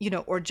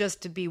 or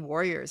just to be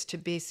warriors, to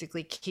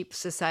basically keep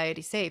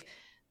society safe.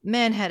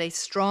 Men had a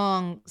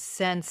strong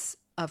sense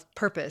of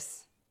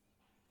purpose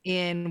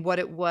in what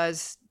it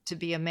was to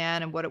be a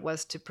man and what it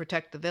was to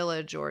protect the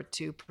village or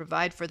to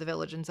provide for the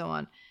village and so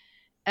on.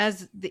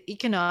 As the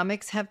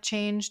economics have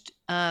changed,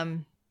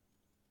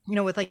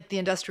 with like the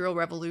Industrial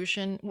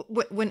Revolution,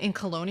 when in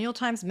colonial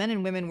times, men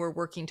and women were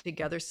working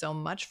together so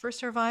much for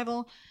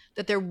survival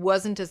that there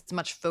wasn't as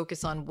much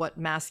focus on what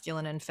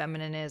masculine and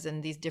feminine is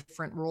and these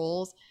different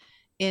roles.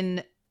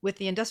 With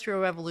the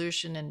Industrial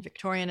Revolution and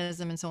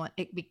Victorianism and so on,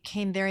 it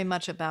became very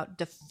much about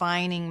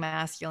defining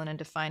masculine and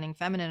defining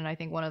feminine. And I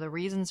think one of the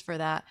reasons for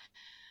that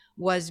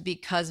was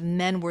because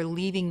men were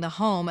leaving the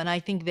home, and I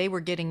think they were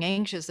getting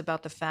anxious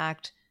about the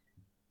fact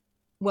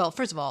Well,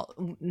 first of all,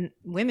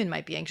 women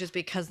might be anxious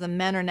because the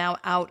men are now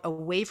out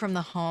away from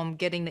the home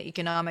getting the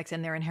economics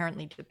and they're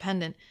inherently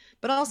dependent.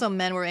 But also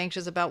men were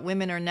anxious about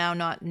women are now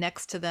not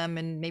next to them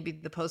and maybe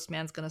the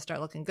postman's going to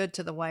start looking good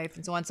to the wife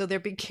and so on. So there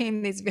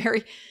became these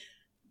very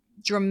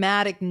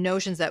dramatic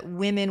notions that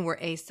women were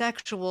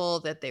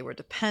asexual, that they were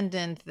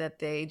dependent, that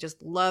they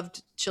just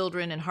loved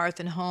children and hearth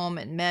and home,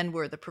 and men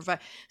were the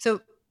provider.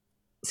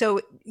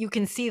 So you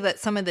can see that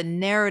some of the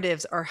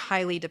narratives are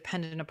highly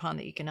dependent upon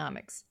the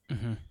economics.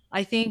 Mm-hmm.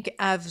 I think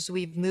as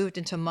we've moved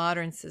into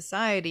modern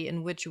society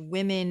in which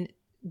women,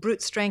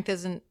 brute strength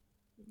isn't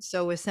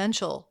so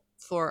essential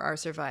for our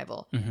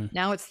survival. Mm-hmm.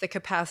 Now it's the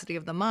capacity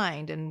of the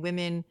mind, and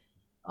women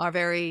are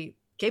very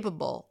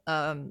capable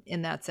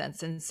in that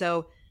sense. And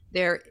so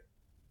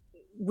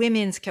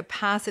women's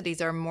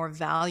capacities are more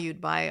valued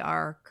by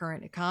our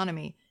current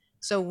economy.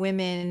 So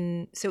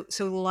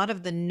so a lot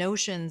of the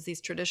notions,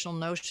 these traditional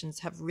notions,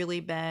 have really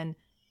been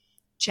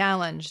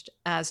challenged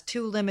as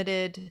too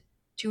limited,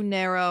 too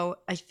narrow.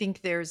 I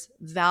think there's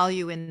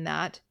value in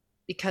that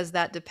because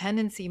that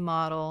dependency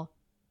model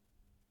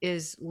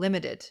is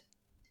limited.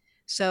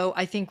 So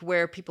I think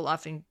where people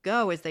often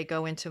go is they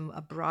go into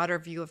a broader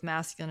view of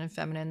masculine and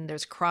feminine.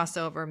 There's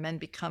crossover. Men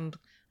become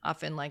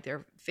often like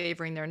they're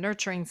favoring their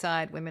nurturing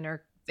side. Women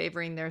are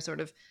favoring their sort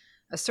of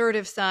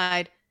assertive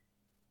side.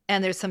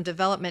 And there's some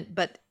development,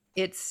 but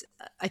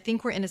I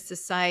think we're in a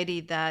society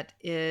that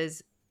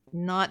is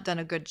not done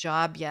a good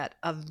job yet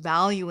of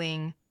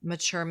valuing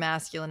mature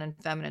masculine and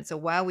feminine. So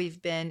while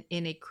we've been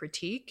in a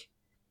critique,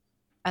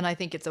 and I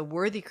think it's a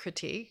worthy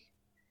critique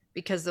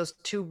because those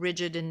too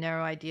rigid and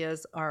narrow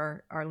ideas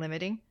are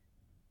limiting,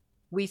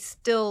 we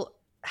still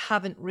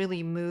haven't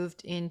really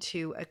moved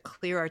into a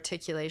clear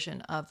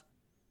articulation of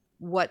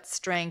what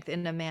strength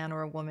in a man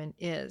or a woman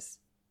is,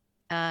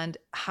 and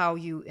how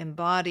you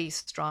embody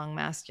strong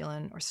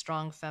masculine or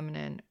strong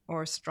feminine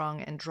or strong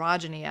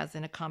androgyny as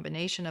in a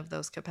combination of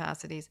those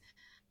capacities.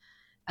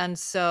 And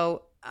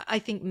so I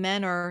think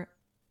men are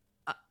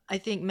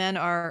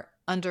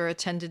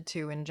underattended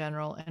to in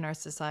general in our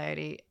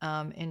society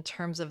in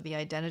terms of the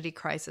identity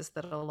crisis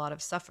that a lot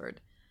have suffered.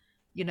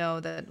 You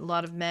know, that a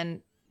lot of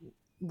men,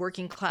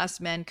 working class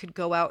men, could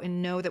go out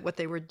and know that what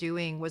they were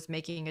doing was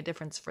making a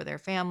difference for their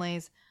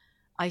families.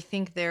 I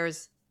think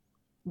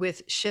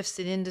with shifts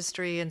in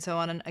industry and so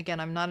on, and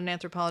again, I'm not an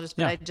anthropologist,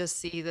 but I just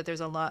see that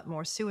there's a lot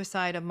more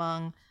suicide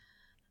among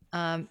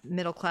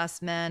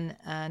middle-class men,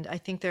 and I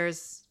think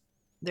there's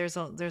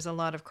a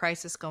lot of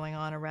crisis going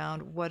on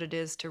around what it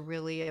is to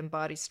really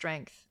embody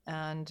strength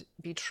and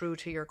be true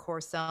to your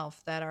core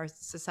self that our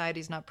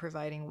society's not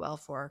providing well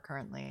for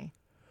currently.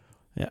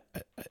 Yeah,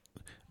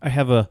 I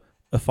have a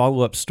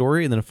follow-up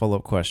story and then a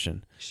follow-up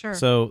question. Sure.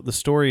 So the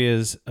story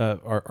is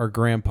our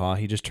grandpa,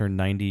 he just turned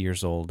 90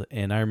 years old,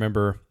 and I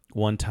remember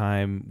one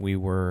time we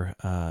were,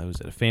 it was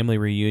at a family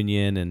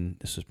reunion, and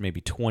this was maybe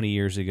 20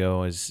 years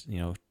ago, as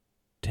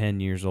 10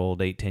 years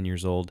old, 10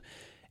 years old,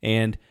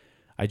 and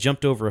I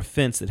jumped over a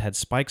fence that had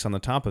spikes on the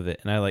top of it,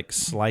 and I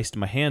sliced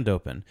my hand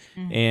open.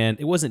 Mm-hmm. And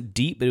it wasn't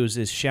deep, but it was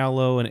as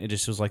shallow, and it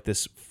just was like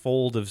this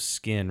fold of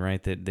skin,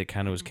 right, that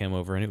kind of came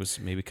over, and it was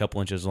maybe a couple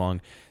inches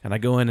long. And I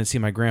go in and see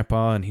my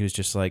grandpa, and he was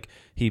just like,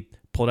 he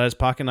pulled out his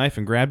pocket knife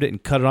and grabbed it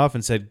and cut it off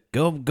and said,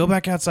 go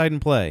back outside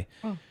and play.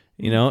 Oh.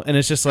 And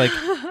it's just like,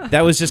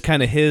 that was just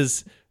kind of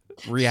his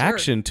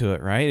reaction to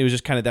it, right? It was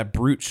just kind of that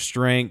brute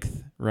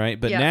strength, right?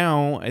 But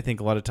now I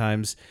think a lot of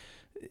times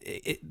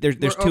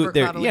there's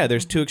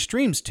two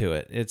extremes to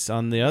it. It's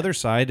on the other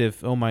side.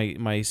 If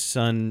my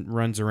son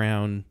runs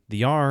around the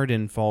yard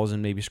and falls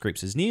and maybe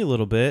scrapes his knee a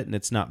little bit and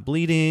it's not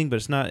bleeding, but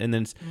it's not, and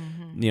then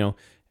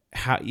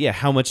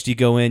how much do you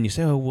go in? You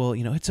say, oh well,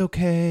 it's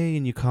okay,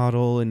 and you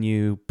coddle and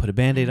you put a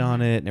Band-Aid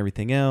on it and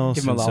everything else.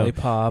 Give him a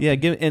lollipop.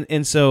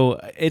 And so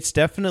it's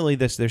definitely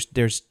this.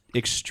 There's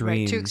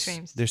extremes. Right, two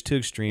extremes. There's two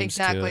extremes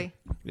exactly.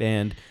 to it.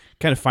 And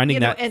kind of finding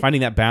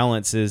that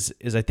balance is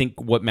I think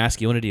what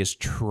masculinity is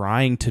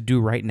trying to do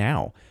right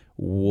now.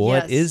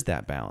 What is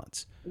that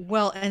balance?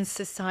 Well, and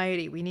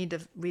society, we need to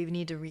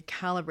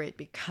recalibrate,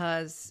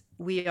 because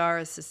we are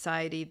a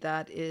society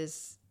that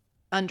is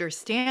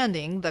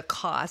understanding the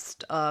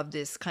cost of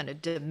this kind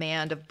of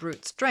demand of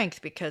brute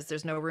strength, because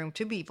there's no room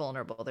to be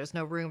vulnerable. There's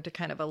no room to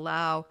kind of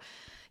allow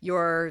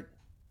your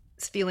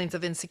feelings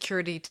of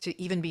insecurity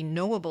to even be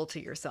knowable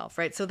to yourself,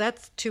 right? So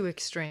that's too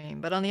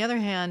extreme. But on the other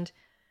hand,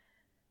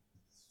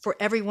 for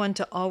everyone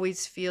to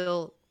always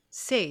feel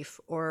safe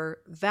or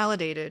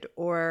validated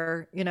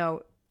or,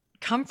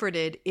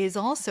 comforted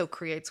also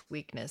creates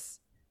weakness,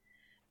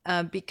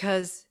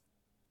 because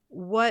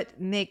what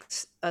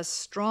makes us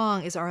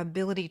strong is our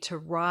ability to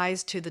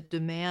rise to the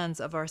demands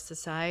of our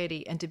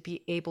society and to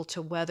be able to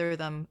weather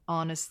them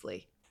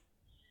honestly.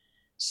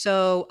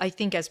 So I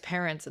think as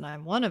parents, and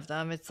I'm one of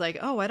them, it's like,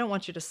 oh, I don't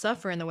want you to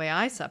suffer in the way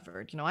I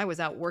suffered. I was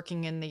out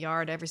working in the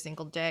yard every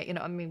single day.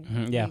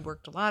 We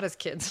worked a lot as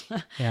kids.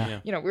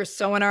 We were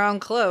sewing our own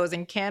clothes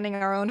and canning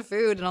our own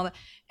food and all that.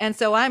 And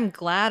so I'm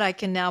glad I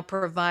can now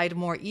provide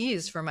more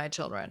ease for my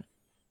children.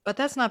 But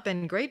that's not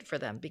been great for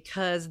them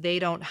because they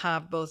don't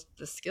have both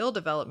the skill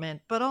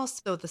development, but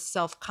also the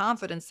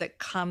self-confidence that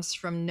comes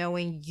from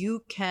knowing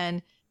you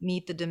can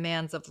meet the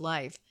demands of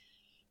life.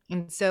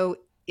 And so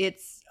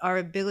it's our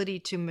ability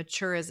to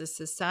mature as a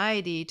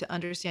society to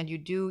understand you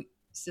do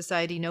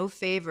society no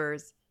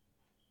favors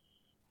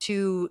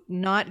to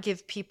not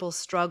give people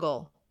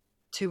struggle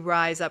to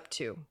rise up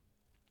to.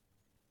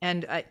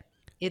 And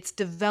it's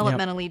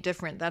developmentally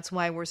different. That's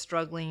why we're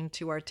struggling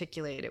to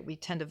articulate it. We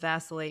tend to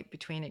vacillate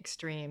between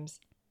extremes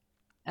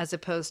as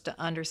opposed to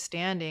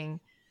understanding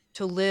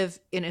to live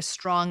in a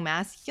strong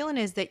masculine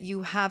is that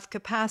you have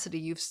capacity.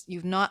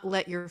 You've not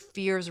let your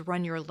fears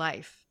run your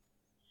life.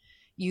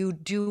 You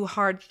do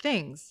hard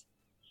things,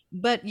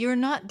 but you're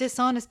not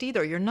dishonest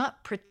either. You're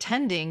not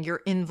pretending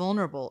you're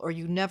invulnerable or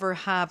you never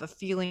have a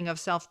feeling of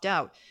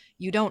self-doubt.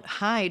 You don't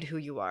hide who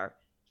you are.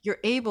 You're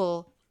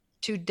able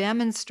to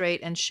demonstrate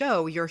and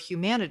show your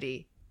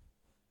humanity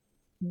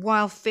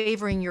while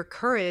favoring your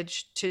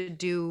courage to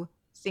do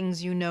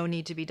things you know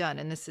need to be done.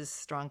 And this is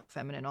strong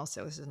feminine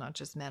also. This is not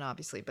just men,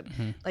 obviously, but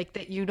like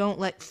that you don't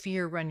let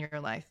fear run your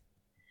life.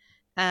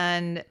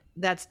 And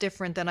that's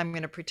different than I'm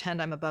going to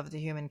pretend I'm above the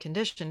human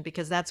condition,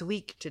 because that's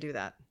weak to do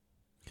that.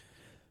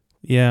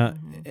 Yeah,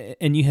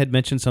 and you had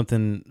mentioned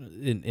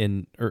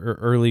something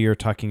earlier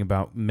talking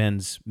about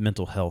men's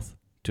mental health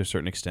to a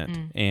certain extent,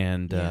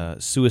 and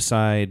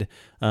suicide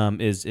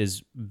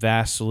is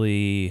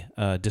vastly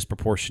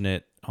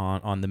disproportionate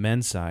on the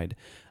men's side,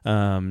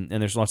 and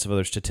there's lots of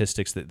other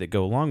statistics that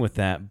go along with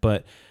that.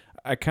 But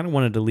I kind of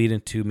wanted to lead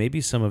into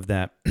maybe some of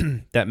that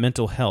that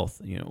mental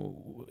health,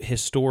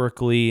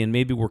 historically, and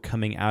maybe we're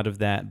coming out of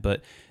that,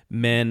 but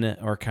men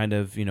are kind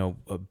of,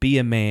 be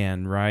a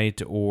man,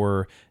 right?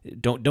 Or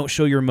don't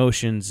show your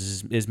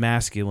emotions is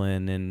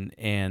masculine.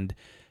 And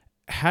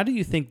how do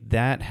you think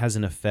that has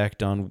an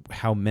effect on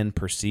how men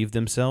perceive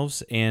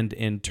themselves and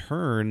in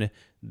turn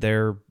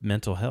their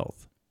mental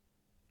health?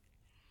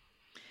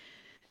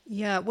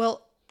 Yeah,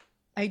 well,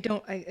 I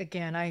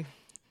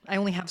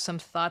only have some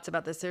thoughts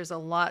about this. There's a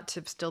lot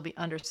to still be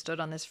understood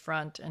on this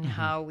front and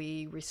how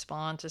we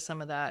respond to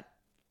some of that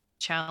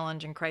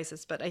challenge and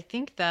crisis. But I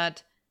think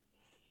that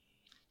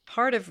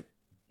let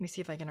me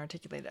see if I can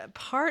articulate that.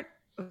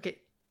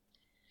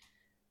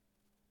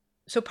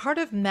 So part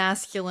of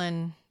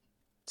masculine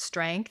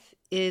strength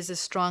is a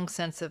strong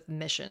sense of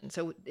mission.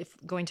 So if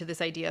going to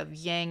this idea of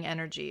yang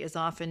energy is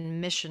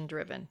often mission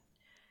driven,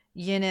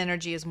 yin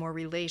energy is more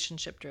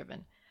relationship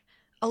driven.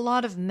 A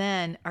lot of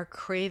men are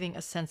craving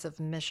a sense of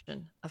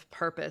mission, of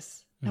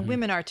purpose, and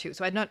women are too.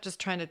 So I'm not just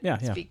trying to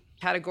speak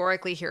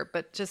categorically here,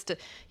 but just to,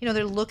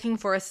 they're looking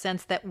for a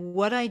sense that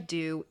what I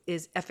do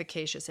is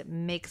efficacious. It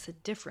makes a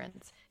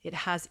difference. It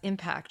has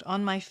impact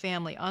on my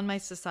family, on my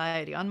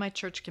society, on my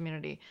church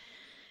community.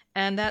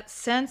 And that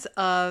sense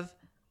of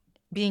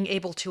being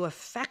able to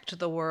affect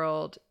the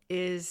world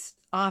is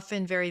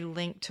often very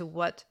linked to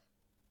what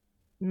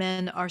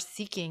men are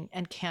seeking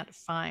and can't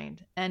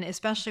find. And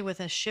especially with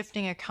a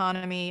shifting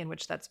economy in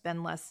which that's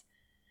been less.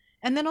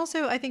 And then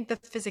also, I think the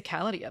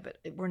physicality of it.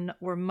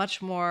 We're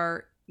much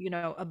more,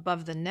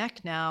 above the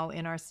neck now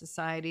in our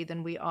society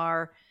than we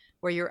are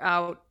where you're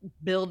out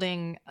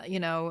building,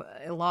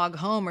 a log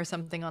home or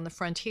something on the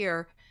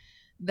frontier.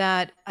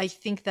 That I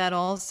think that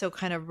also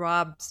kind of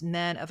robs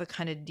men of a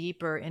kind of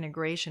deeper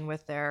integration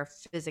with their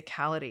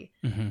physicality.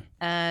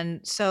 And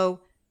so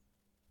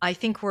I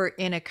think we're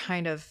in a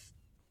kind of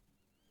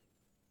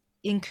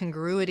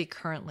incongruity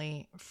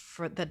currently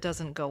that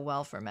doesn't go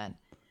well for men.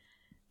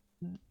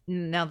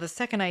 Now, the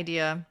second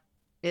idea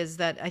is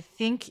that I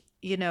think,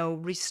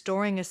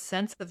 restoring a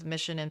sense of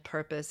mission and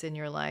purpose in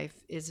your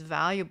life is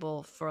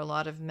valuable for a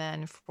lot of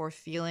men for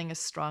feeling a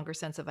stronger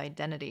sense of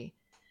identity.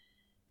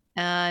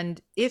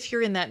 And if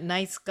you're in that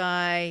nice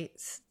guy,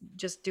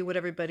 just do what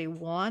everybody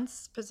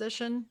wants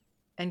position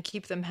and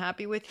keep them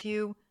happy with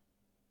you,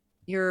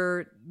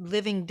 you're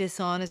living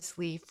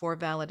dishonestly for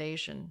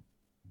validation.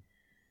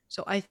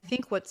 So I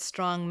think what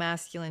strong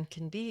masculine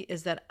can be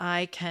is that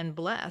I can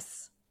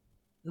bless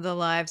the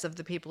lives of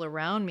the people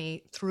around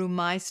me through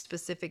my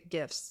specific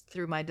gifts,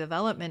 through my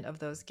development of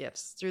those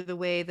gifts, through the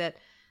way that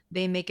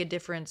they make a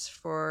difference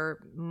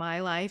for my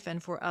life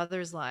and for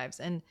others'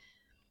 lives. And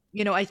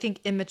I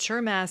think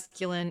immature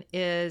masculine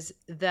is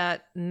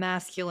that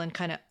masculine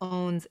kind of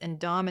owns and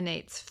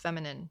dominates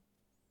feminine.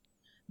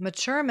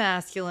 Mature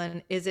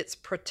masculine is it's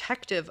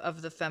protective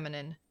of the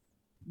feminine,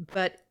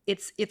 but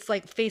it's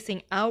like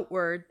facing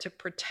outward to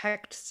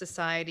protect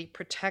society,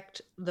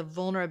 protect the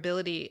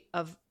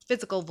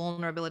physical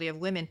vulnerability of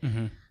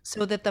women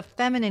so that the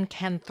feminine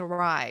can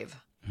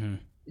thrive.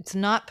 It's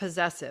not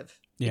possessive.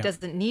 It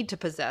doesn't need to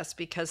possess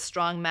because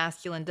strong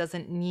masculine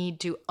doesn't need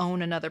to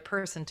own another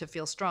person to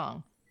feel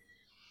strong.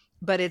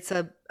 But it's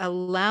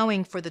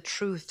allowing for the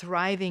true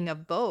thriving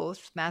of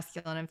both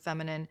masculine and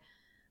feminine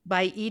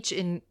by each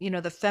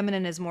the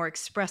feminine is more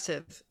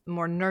expressive,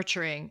 more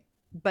nurturing,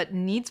 but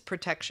needs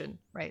protection,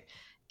 right?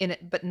 In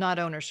it, but not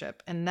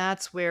ownership. And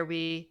that's where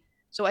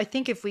so I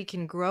think if we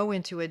can grow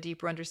into a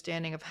deeper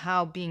understanding of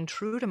how being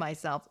true to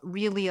myself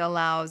really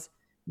allows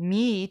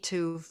me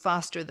to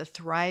foster the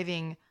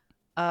thriving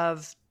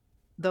of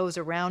those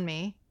around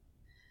me,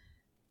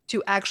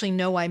 to actually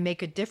know I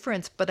make a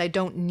difference, but I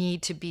don't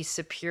need to be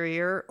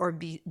superior or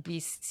be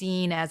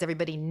seen as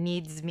everybody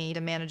needs me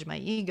to manage my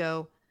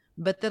ego,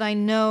 but that I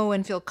know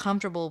and feel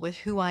comfortable with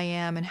who I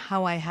am and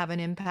how I have an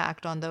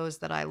impact on those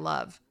that I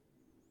love.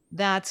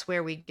 That's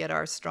where we get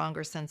our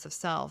stronger sense of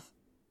self.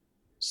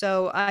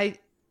 So I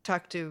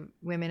talk to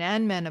women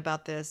and men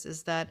about this,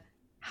 is that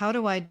how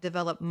do I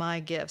develop my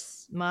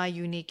gifts, my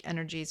unique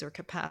energies or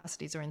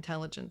capacities or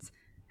intelligence?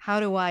 How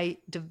do I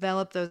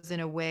develop those in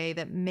a way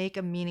that make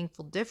a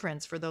meaningful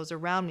difference for those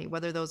around me,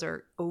 whether those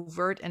are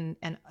overt and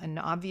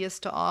obvious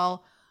to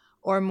all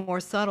or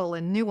more subtle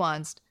and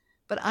nuanced?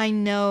 But I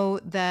know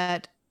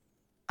that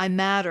I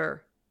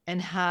matter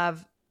and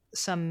have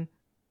some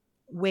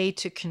way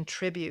to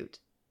contribute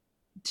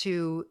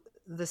to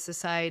the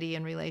society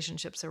and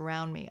relationships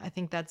around me. I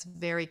think that's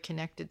very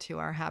connected to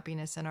our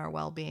happiness and our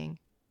well-being.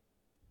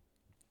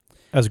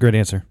 That was a great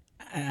answer.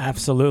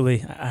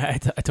 Absolutely. I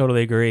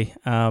totally agree.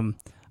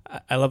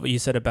 I love what you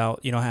said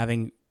about,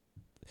 having,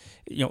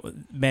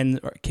 men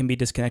can be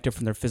disconnected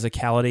from their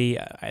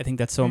physicality. I think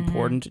that's so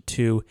important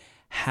to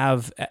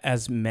have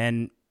as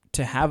men,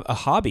 to have a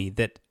hobby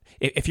that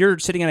if you're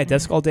sitting at a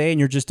desk all day and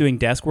you're just doing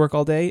desk work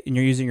all day and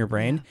you're using your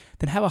brain,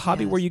 then have a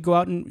hobby where you go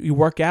out and you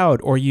work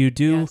out, or you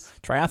do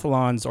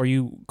triathlons, or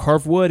you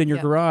carve wood in your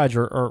garage,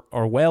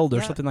 or weld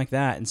or something like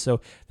that. And so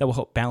that will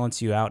help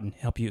balance you out and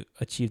help you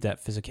achieve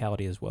that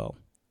physicality as well.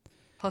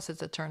 Plus,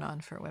 it's a turn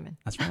on for women.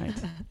 That's right.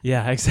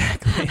 Yeah,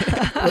 exactly.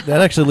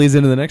 That actually leads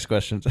into the next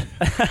question.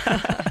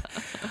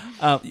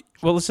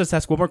 Well, let's just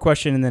ask one more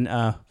question, and then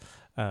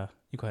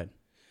you go ahead.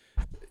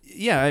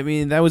 Yeah, I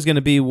mean, that was going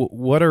to be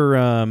what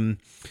are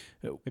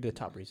maybe the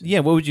top reasons. Yeah,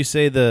 what would you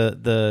say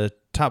the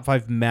top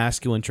 5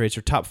 masculine traits,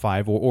 or top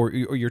 5, or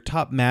your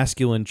top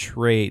masculine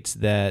traits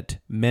that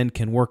men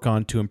can work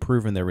on to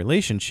improve in their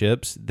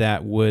relationships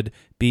that would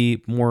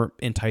be more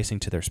enticing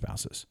to their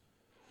spouses?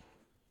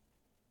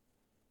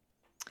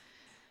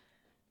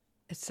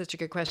 It's such a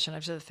good question. I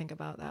have to think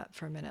about that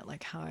for a minute,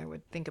 like how I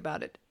would think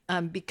about it.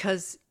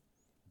 Because,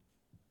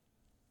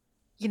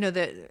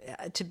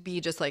 to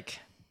be just like,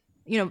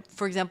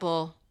 for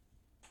example,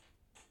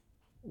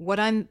 what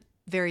I'm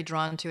very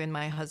drawn to in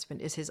my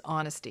husband is his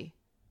honesty,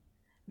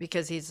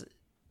 because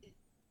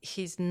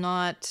he's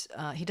not,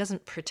 he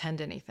doesn't pretend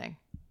anything.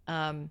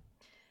 And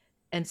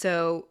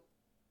so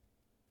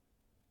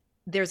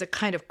there's a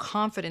kind of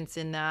confidence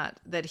in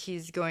that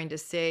he's going to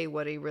say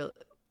what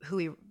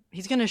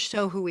he's going to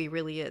show who he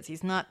really is.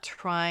 He's not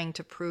trying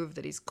to prove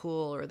that he's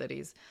cool or that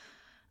he's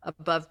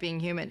above being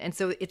human. And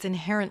so it's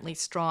inherently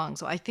strong.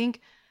 So I think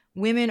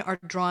women are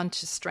drawn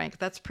to strength.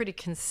 That's pretty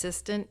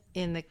consistent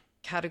in the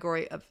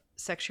category of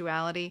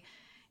sexuality,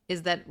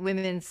 is that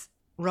women's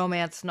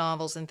romance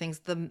novels and things,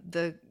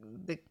 the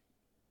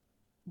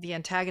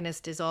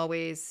antagonist is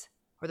always,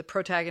 or the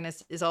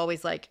protagonist is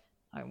always like,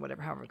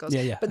 however it goes.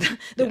 Yeah. But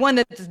the one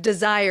that's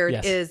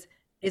desired is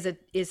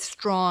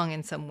strong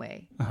in some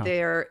way.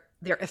 They're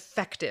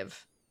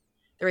effective.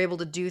 They're able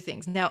to do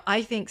things. Now,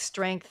 I think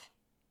strength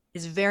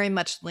is very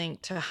much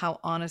linked to how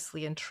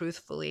honestly and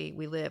truthfully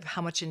we live,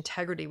 how much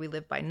integrity we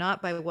live by,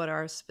 not by what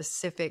our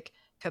specific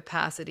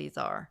capacities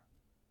are,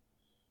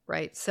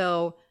 right?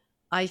 So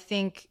I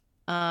think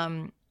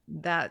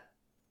that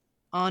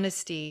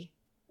honesty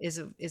is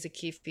a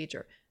key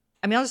feature.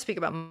 I mean, I'll just speak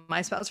about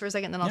my spouse for a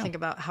second, and then I'll think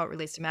about how it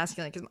relates to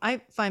masculine, because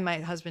I find my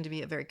husband to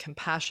be a very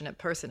compassionate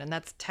person, and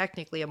that's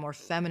technically a more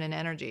feminine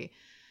energy.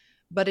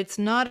 But it's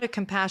not a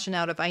compassion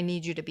out of, I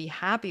need you to be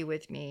happy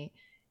with me.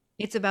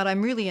 It's about,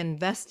 I'm really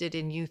invested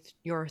in you,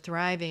 your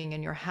thriving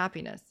and your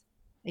happiness.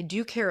 I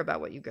do care about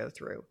what you go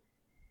through.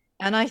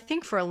 And I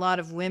think for a lot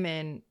of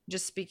women,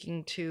 just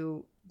speaking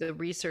to the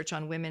research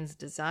on women's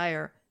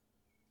desire,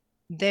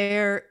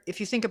 if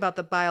you think about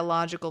the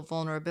biological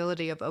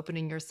vulnerability of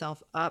opening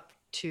yourself up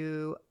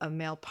to a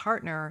male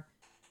partner,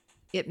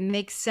 it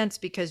makes sense,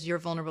 because you're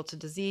vulnerable to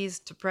disease,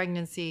 to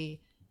pregnancy,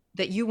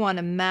 that you want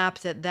to map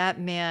that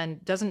man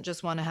doesn't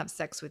just want to have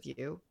sex with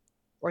you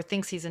or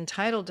thinks he's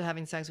entitled to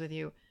having sex with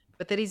you,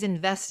 but that he's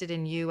invested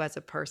in you as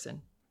a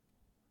person,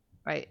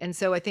 right? And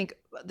so I think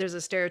there's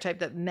a stereotype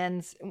that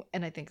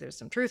and I think there's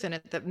some truth in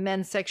it, that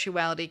men's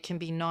sexuality can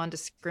be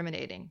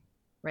non-discriminating,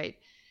 right?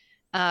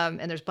 And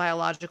there's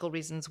biological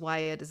reasons why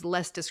it is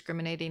less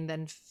discriminating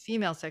than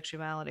female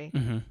sexuality.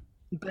 Mm-hmm.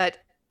 But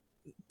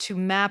to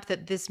map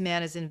that this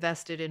man is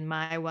invested in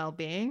my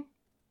well-being,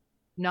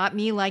 not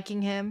me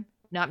liking him,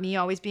 not me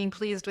always being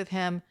pleased with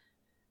him,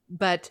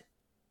 but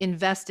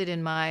invested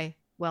in my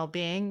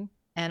well-being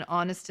and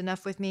honest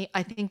enough with me,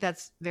 I think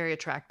that's very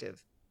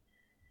attractive.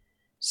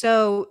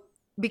 So,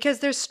 because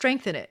there's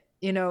strength in it,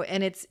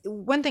 and it's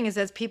one thing is,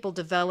 as people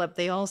develop,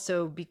 they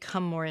also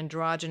become more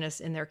androgynous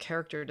in their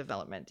character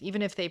development,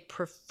 even if they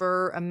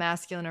prefer a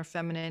masculine or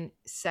feminine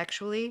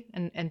sexually,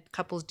 and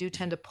couples do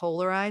tend to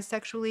polarize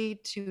sexually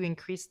to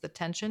increase the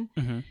tension.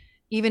 Mm-hmm.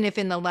 Even if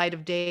in the light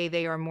of day,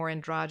 they are more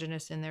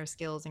androgynous in their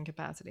skills and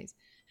capacities.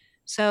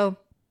 So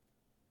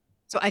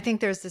I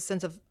think there's this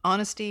sense of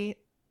honesty,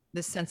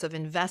 this sense of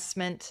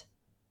investment.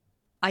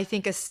 I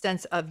think a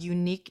sense of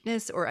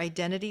uniqueness or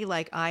identity.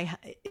 Like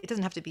it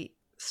doesn't have to be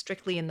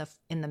strictly in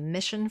the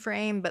mission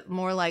frame, but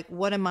more like,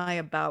 what am I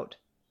about?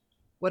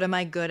 What am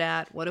I good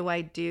at? What do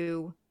I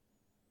do?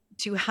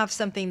 To have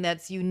something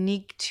that's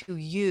unique to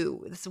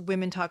you.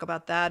 Women talk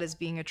about that as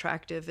being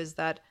attractive, is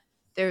that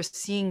they're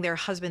seeing their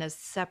husband as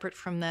separate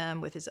from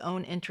them, with his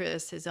own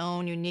interests, his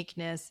own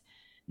uniqueness,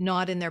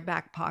 not in their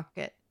back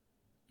pocket.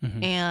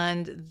 Mm-hmm.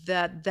 And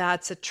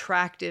that's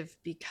attractive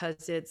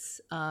because it's,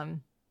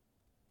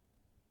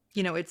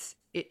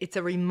 it's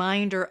a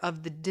reminder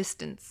of the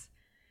distance.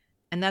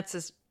 And that's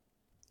just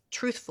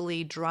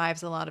truthfully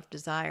drives a lot of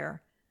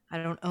desire.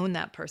 I don't own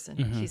that person.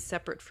 Mm-hmm. She's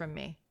separate from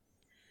me.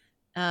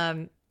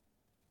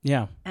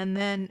 Yeah. And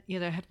then,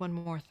 I had one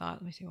more thought.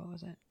 Let me see, what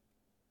was it?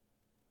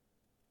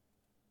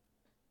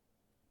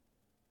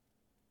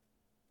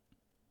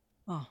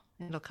 Oh,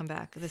 it'll come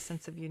back. The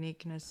sense of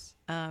uniqueness.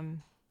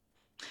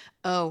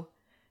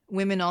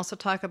 Women also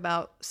talk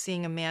about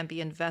seeing a man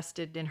be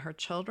invested in her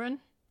children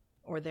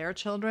or their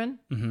children,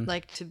 Mm-hmm.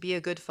 like to be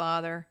a good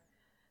father,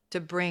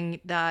 to bring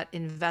that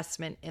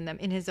investment in them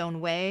in his own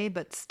way,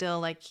 but still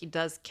like he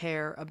does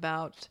care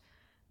about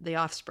the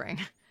offspring.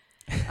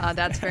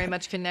 That's very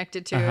much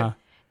connected to it.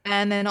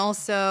 And then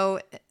also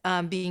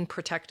being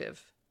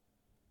protective.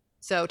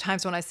 So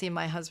times when I see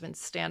my husband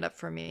stand up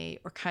for me,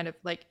 or kind of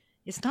like,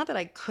 it's not that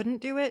I couldn't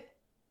do it,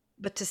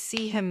 but to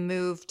see him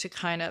move to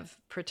kind of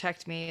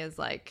protect me is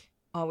like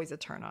always a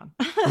turn on.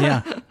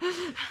 Yeah.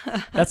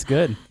 That's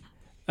good.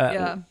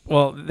 Yeah.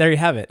 Well, there you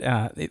have it.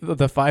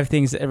 The 5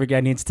 things that every guy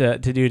needs to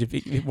do to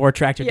be more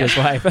attractive to his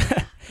wife,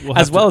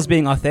 as well as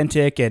being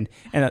authentic and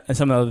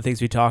some of the other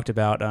things we talked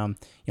about,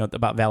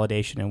 about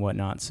validation and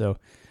whatnot. So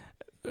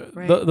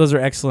Right. those are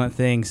excellent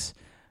things.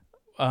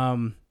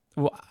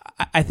 Well,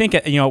 I think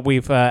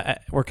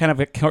we're kind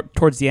of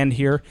towards the end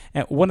here,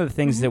 and one of the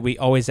things that we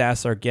always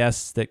ask our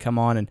guests that come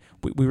on, and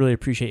we really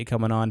appreciate you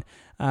coming on.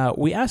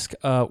 We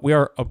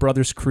are a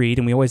brother's creed,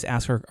 and we always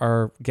ask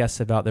our guests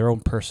about their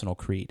own personal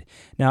creed.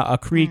 Now, a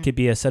creed could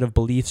be a set of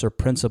beliefs or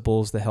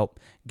principles that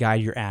help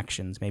guide your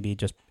actions. Maybe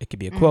it could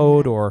be a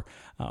quote or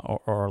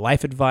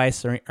life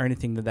advice or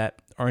anything that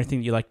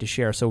you'd like to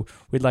share. So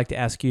we'd like to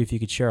ask you if you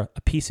could share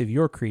a piece of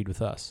your creed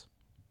with us.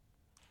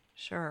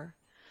 Sure.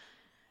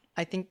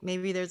 I think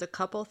maybe there's a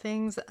couple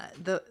things.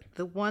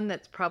 The one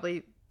that's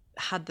probably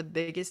had the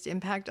biggest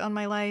impact on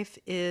my life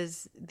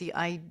is the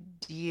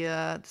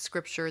idea, the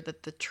scripture,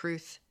 that the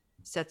truth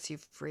sets you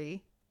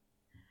free.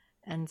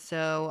 And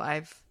so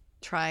I've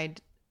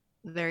tried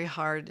very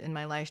hard in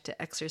my life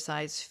to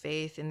exercise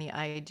faith in the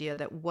idea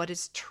that what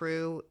is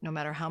true, no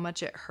matter how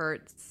much it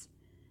hurts,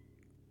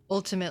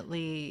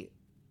 ultimately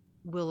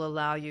will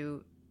allow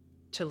you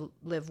to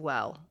live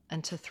well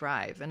and to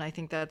thrive. And I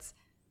think that's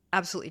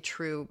absolutely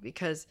true,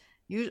 because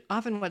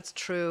often what's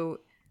true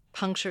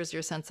punctures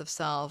your sense of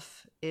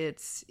self.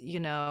 It's,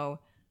 to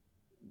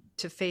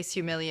face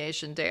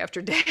humiliation day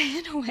after day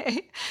in a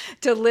way.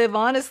 To live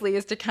honestly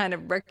is to kind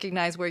of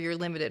recognize where you're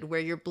limited, where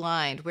you're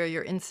blind, where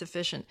you're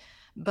insufficient,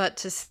 but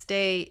to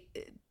stay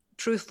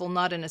truthful,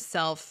 not in a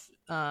self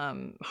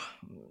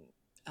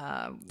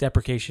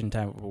Deprecation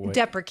type of way.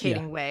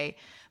 deprecating way,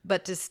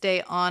 but to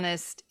stay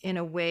honest in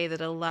a way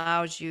that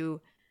allows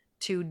you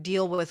to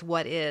deal with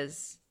what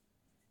is,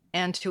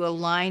 and to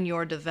align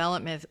your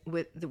development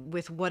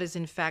with what is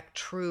in fact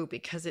true,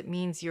 because it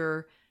means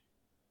you're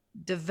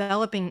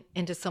developing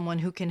into someone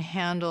who can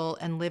handle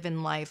and live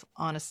in life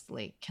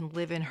honestly, can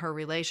live in her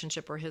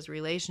relationship or his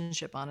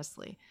relationship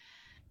honestly.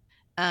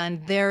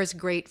 And there's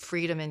great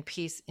freedom and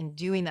peace in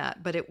doing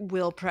that, but it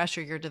will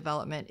pressure your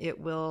development. It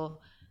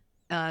will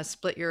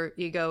split your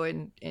ego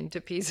into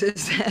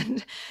pieces,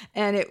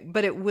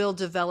 but it will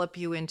develop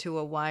you into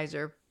a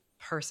wiser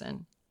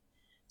person.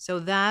 So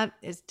that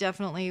is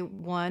definitely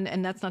one.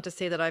 And that's not to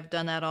say that I've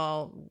done that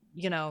all.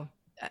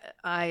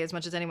 I, as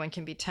much as anyone,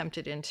 can be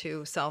tempted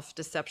into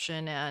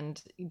self-deception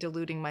and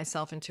deluding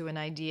myself into an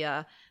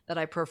idea that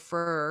I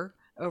prefer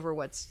over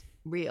what's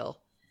real.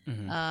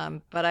 Mm-hmm.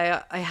 But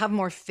I have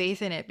more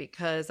faith in it,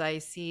 because I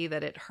see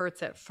that it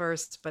hurts at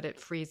first, but it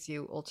frees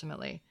you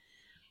ultimately.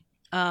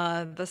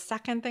 The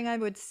second thing I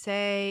would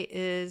say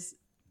is,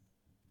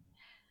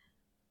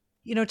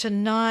 to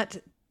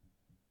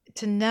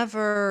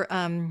never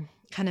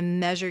kind of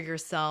measure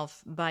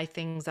yourself by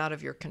things out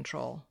of your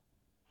control.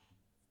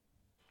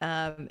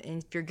 And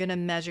if you're going to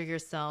measure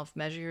yourself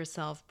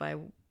by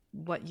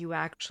what you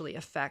actually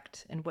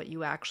affect and what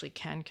you actually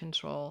can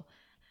control.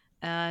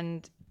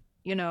 And,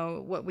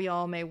 what we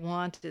all may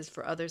want is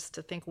for others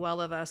to think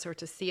well of us, or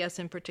to see us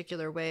in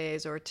particular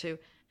ways, or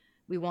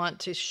we want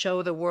to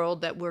show the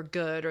world that we're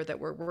good or that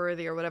we're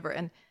worthy or whatever.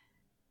 And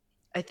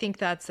I think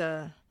that's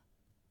a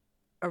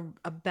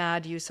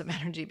bad use of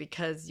energy,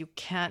 because you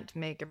can't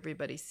make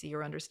everybody see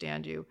or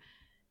understand you.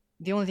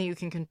 The only thing you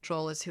can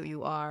control is who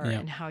you are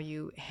and how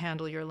you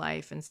handle your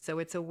life. And so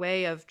it's a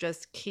way of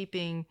just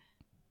keeping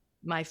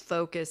my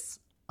focus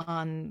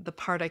on the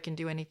part I can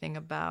do anything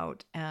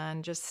about,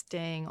 and just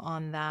staying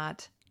on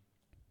that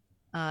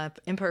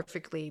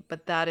imperfectly.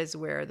 But that is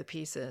where the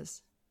peace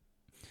is.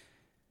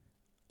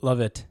 Love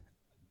it.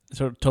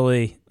 So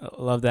totally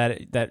love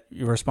that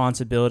your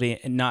responsibility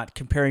and not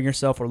comparing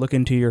yourself or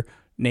looking to your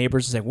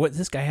neighbors and say, what,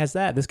 this guy has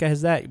that, this guy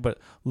has that, but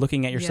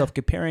looking at yourself,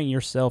 comparing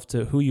yourself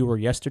to who you were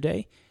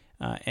yesterday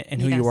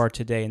and who you are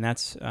today. And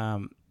that's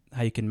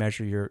how you can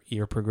measure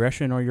your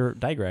progression or your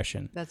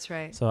digression. That's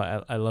right. So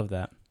I love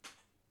that.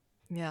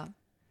 Yeah.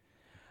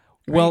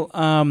 Well,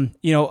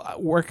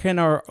 where can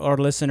our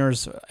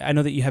listeners, I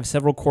know that you have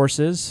several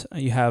courses.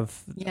 You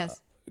have, yes.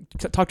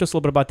 Talk to us a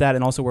little bit about that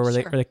and also where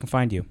they can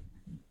find you.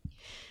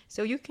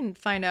 So you can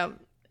find out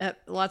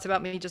lots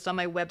about me just on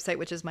my website,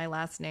 which is my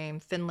last name,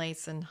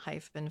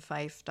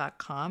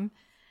 Finlayson-Fife.com.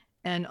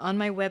 And on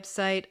my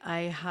website,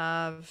 I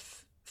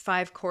have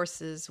 5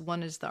 courses.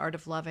 One is The Art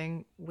of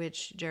Loving,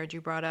 which, Jared,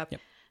 you brought up,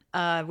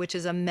 which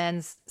is a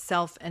men's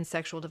self and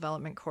sexual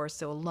development course.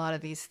 So a lot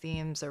of these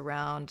themes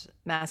around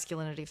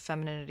masculinity,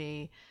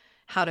 femininity,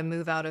 how to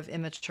move out of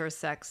immature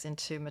sex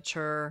into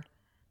mature,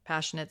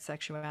 passionate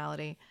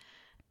sexuality.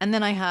 And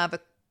then I have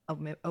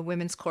a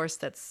women's course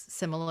that's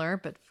similar,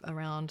 but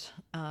around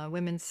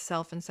women's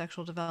self and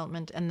sexual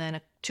development, and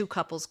then 2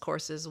 couples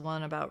courses,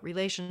 one about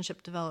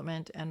relationship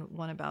development and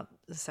one about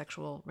the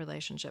sexual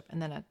relationship,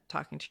 and then a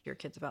talking to your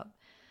kids about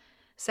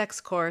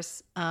sex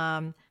course.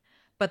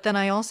 But then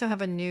I also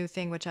have a new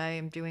thing which I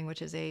am doing,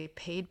 which is a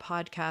paid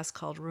podcast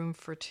called Room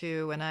for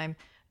Two, and I'm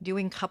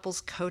doing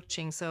couples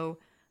coaching. So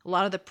a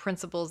lot of the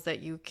principles that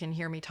you can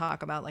hear me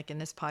talk about, like in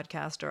this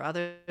podcast or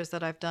others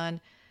that I've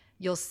done,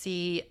 you'll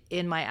see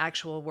in my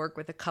actual work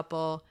with a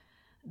couple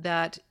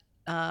that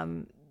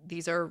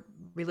these are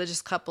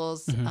religious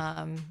couples,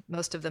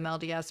 most of them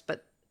LDS,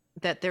 but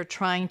that they're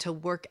trying to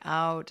work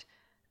out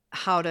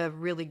how to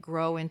really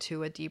grow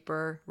into a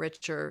deeper,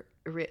 richer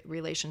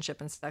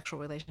relationship and sexual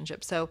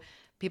relationship. So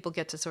people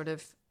get to sort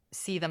of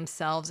see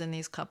themselves in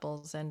these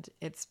couples, and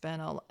it's been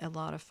a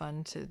lot of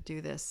fun to do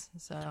this.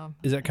 So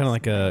is that kind of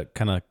like a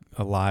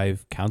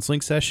live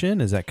counseling session?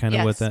 Is that kind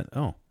of what that?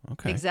 Oh,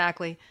 okay.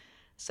 Exactly.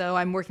 So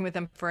I'm working with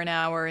them for an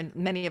hour, and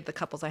many of the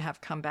couples I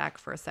have come back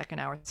for a second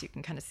hour, so you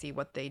can kind of see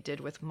what they did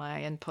with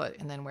my input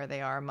and then where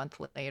they are a month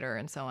later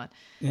and so on.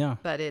 Yeah.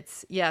 But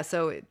it's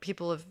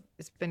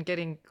been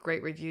getting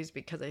great reviews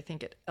because I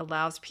think it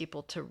allows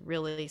people to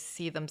really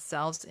see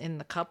themselves in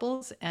the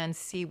couples and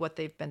see what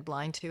they've been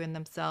blind to in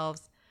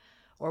themselves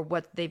or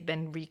what they've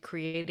been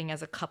recreating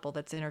as a couple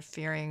that's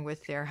interfering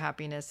with their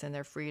happiness and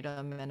their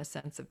freedom and a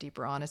sense of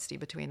deeper honesty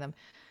between them.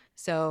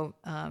 So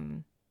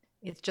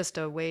it's just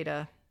a way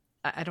to...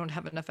 I don't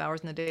have enough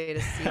hours in the day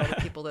to see all the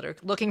people that are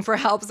looking for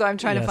help. So I'm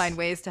trying to find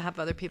ways to have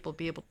other people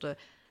be able to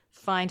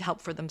find help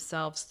for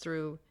themselves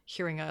through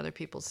hearing other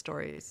people's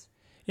stories.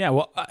 Yeah,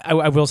 well,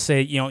 I will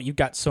say, you've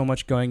got so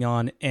much going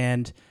on,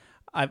 and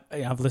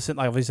I've listened.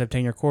 Obviously, I've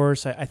taken your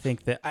course. I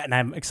think that, and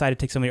I'm excited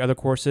to take some of the other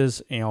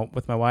courses,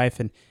 with my wife.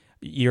 And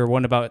you're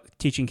one about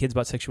teaching kids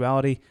about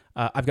sexuality.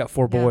 I've got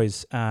 4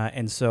 boys,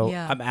 and so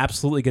I'm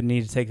absolutely going to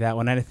need to take that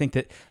one. And I think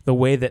that the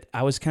way that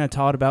I was kind of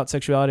taught about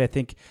sexuality, I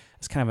think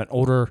it's kind of an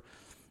older.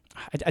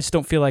 I just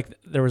don't feel like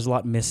there was a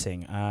lot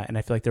missing, and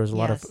I feel like there was a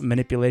lot of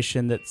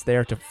manipulation that's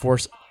there to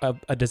force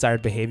a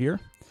desired behavior.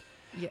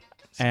 Yeah,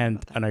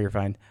 and I know you're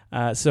fine.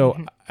 So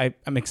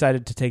I'm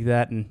excited to take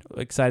that, and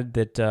excited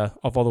that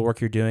of all the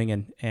work you're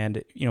doing,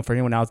 and for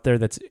anyone out there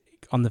that's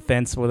on the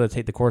fence whether to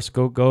take the course,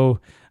 go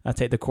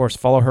take the course.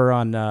 Follow her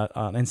on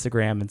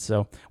Instagram, and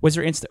so what's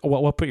your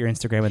we'll put your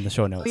Instagram in the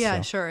show notes.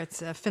 Sure.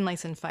 It's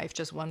Finlayson-Fife,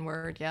 just one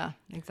word. Yeah,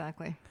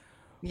 exactly.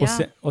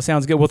 Yeah. Well,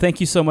 sounds good. Well, thank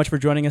you so much for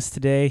joining us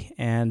today,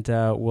 and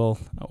we'll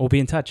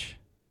be in touch.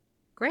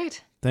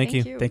 Great. Thank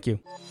you. Thank you.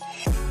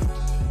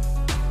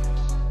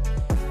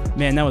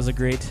 Man, that was a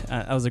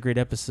great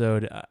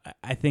episode.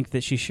 I think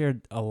that she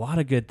shared a lot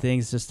of good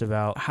things just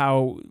about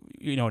how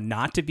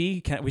not to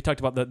be. We talked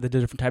about the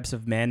different types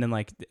of men and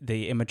like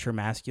the immature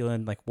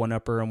masculine, like one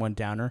upper and one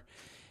downer,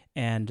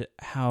 and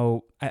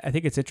how I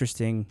think it's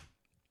interesting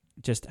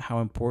just how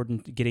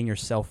important getting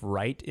yourself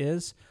right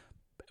is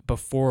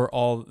before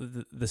all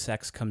the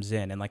sex comes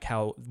in, and like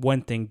how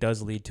one thing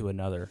does lead to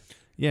another.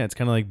 Yeah, it's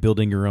kind of like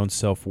building your own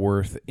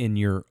self-worth on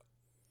your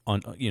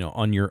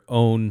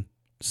own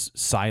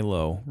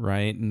silo,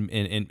 right?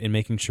 And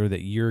making sure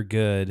that you're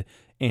good,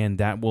 and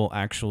that will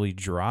actually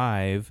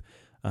drive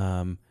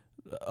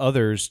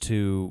others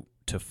to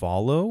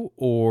follow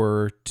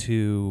or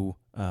to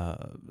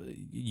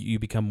you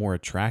become more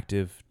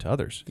attractive to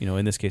others.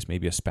 In this case,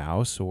 maybe a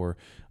spouse, or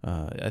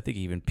I think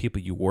even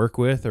people you work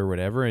with or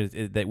whatever.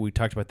 That we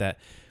talked about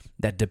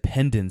that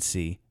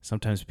dependency.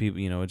 Sometimes people,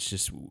 it's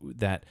just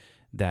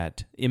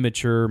that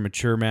immature,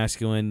 mature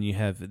masculine.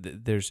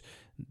 There's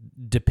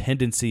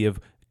dependency of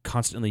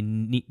constantly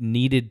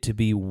needed to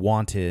be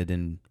wanted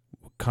and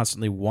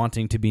constantly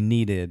wanting to be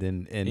needed,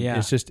 and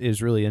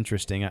it's really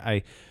interesting.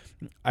 I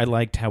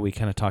liked how we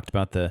kind of talked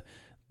about the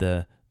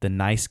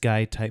nice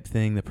guy type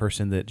thing, the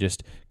person that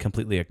just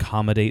completely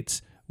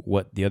accommodates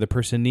what the other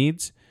person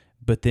needs,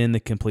 but then the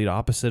complete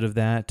opposite of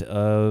that,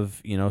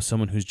 of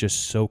someone who's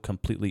just so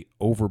completely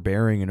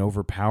overbearing and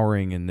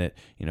overpowering, and that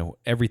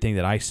everything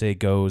that I say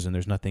goes and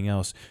there's nothing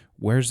else.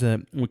 We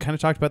kind of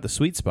talked about the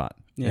sweet spot,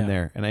 in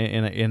there,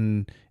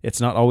 and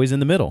it's not always in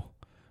the middle.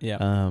 Yeah.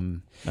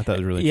 I thought it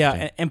was really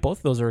interesting. And both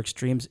of those are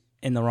extremes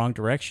in the wrong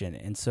direction.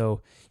 And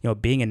so,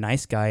 being a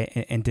nice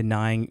guy and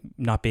denying,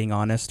 not being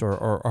honest,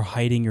 or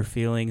hiding your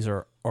feelings,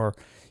 or oh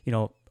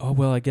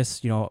well, I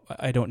guess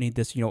I don't need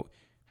this.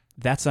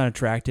 That's not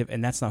attractive,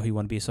 and that's not who you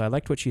want to be. So I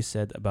liked what she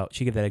said about.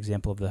 She gave that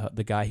example of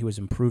the guy who was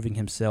improving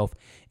himself,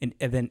 and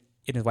then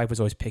his wife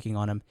was always picking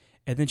on him,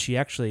 and then she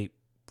actually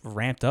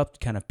ramped up,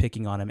 kind of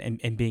picking on him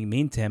and being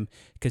mean to him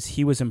because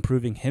he was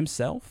improving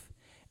himself.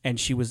 And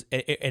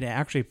it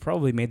actually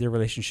probably made their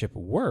relationship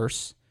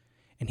worse.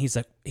 And he's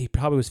like, he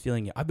probably was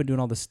feeling, I've been doing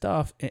all this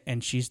stuff,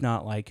 and she's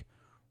not like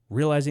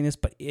realizing this,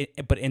 but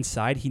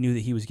inside he knew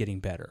that he was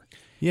getting better.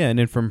 Yeah, and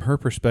then from her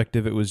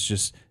perspective, it was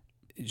just,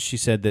 she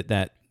said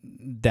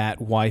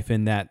that wife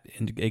in that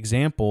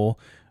example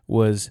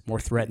was more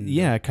threatened.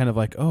 Yeah, kind of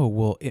like, oh,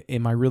 well,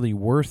 am I really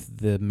worth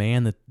the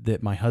man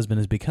that my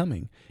husband is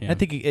becoming? Yeah. I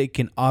think it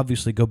can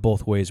obviously go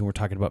both ways when we're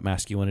talking about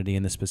masculinity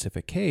in this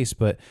specific case,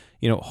 but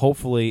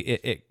hopefully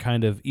it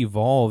kind of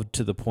evolved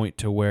to the point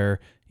to where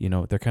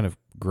they're kind of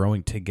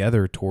growing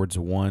together towards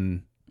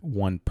one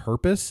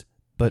purpose,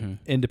 but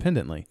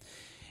independently.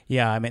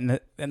 Yeah, I mean,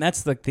 and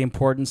that's like the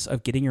importance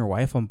of getting your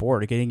wife on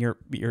board, or getting your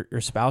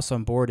spouse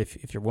on board.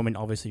 If you're a woman,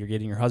 obviously you're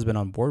getting your husband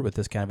on board with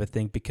this kind of a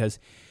thing, because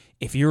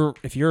if you're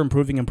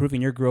improving,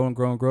 you're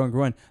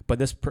growing, but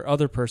this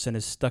other person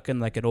is stuck in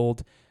like an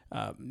old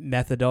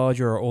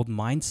methodology or old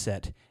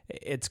mindset,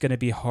 it's going to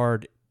be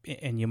hard,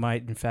 and you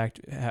might, in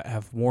fact,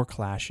 have more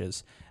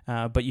clashes.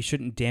 But you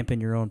shouldn't dampen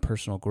your own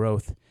personal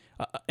growth.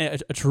 A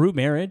true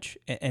marriage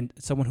and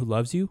someone who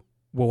loves you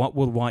will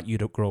want you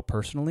to grow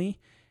personally,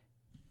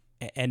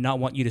 and not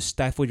want you to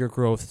stifle your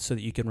growth so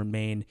that you can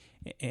remain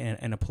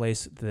in a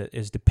place that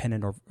is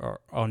dependent or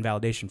on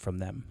validation from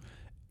them.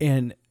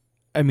 And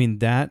I mean,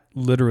 that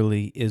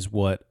literally is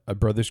what a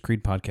Brothers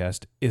Creed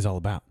podcast is all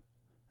about.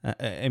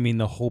 I mean,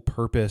 the whole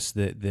purpose,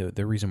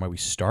 the reason why we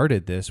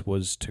started this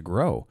was to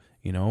grow.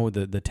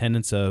 The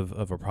tenets of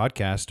a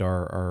podcast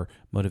are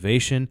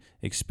motivation,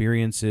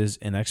 experiences,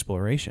 and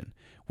exploration.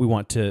 We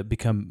want to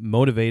become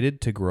motivated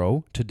to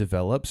grow, to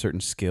develop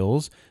certain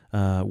skills,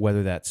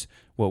 whether that's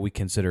what we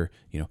consider,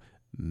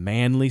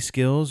 manly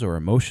skills or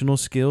emotional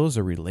skills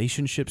or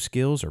relationship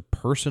skills or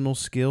personal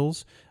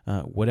skills,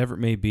 whatever it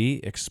may be.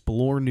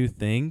 Explore new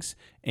things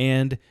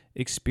and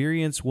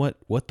experience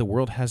what the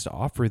world has to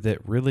offer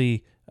that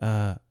really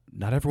not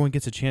everyone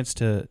gets a chance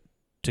to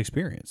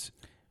experience.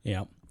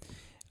 Yeah,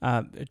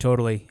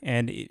 totally.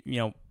 And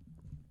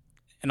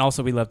and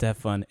also we love to have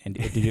fun and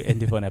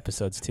do fun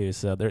episodes too.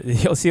 So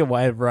you'll see a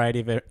wide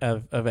variety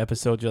of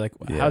episodes. You're like,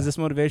 how's this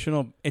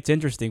motivational? It's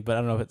interesting, but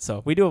I don't know if it's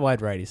so. We do a wide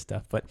variety of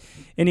stuff. But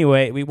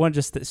anyway, we want to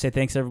just say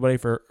thanks everybody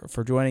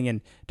for joining,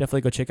 and definitely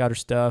go check out her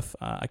stuff.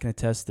 I can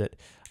attest that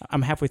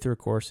I'm halfway through a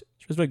course.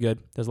 It was really good.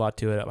 There's a lot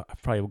to it. I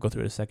probably will go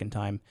through it a second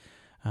time.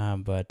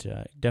 But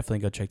definitely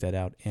go check that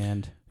out.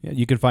 And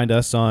you can find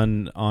us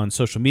on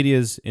social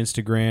medias,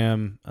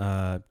 Instagram.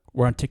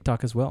 We're on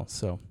TikTok as well.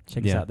 So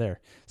check us out there.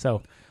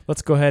 So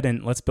let's go ahead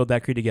and let's build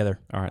that creed together.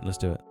 All right, let's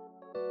do it.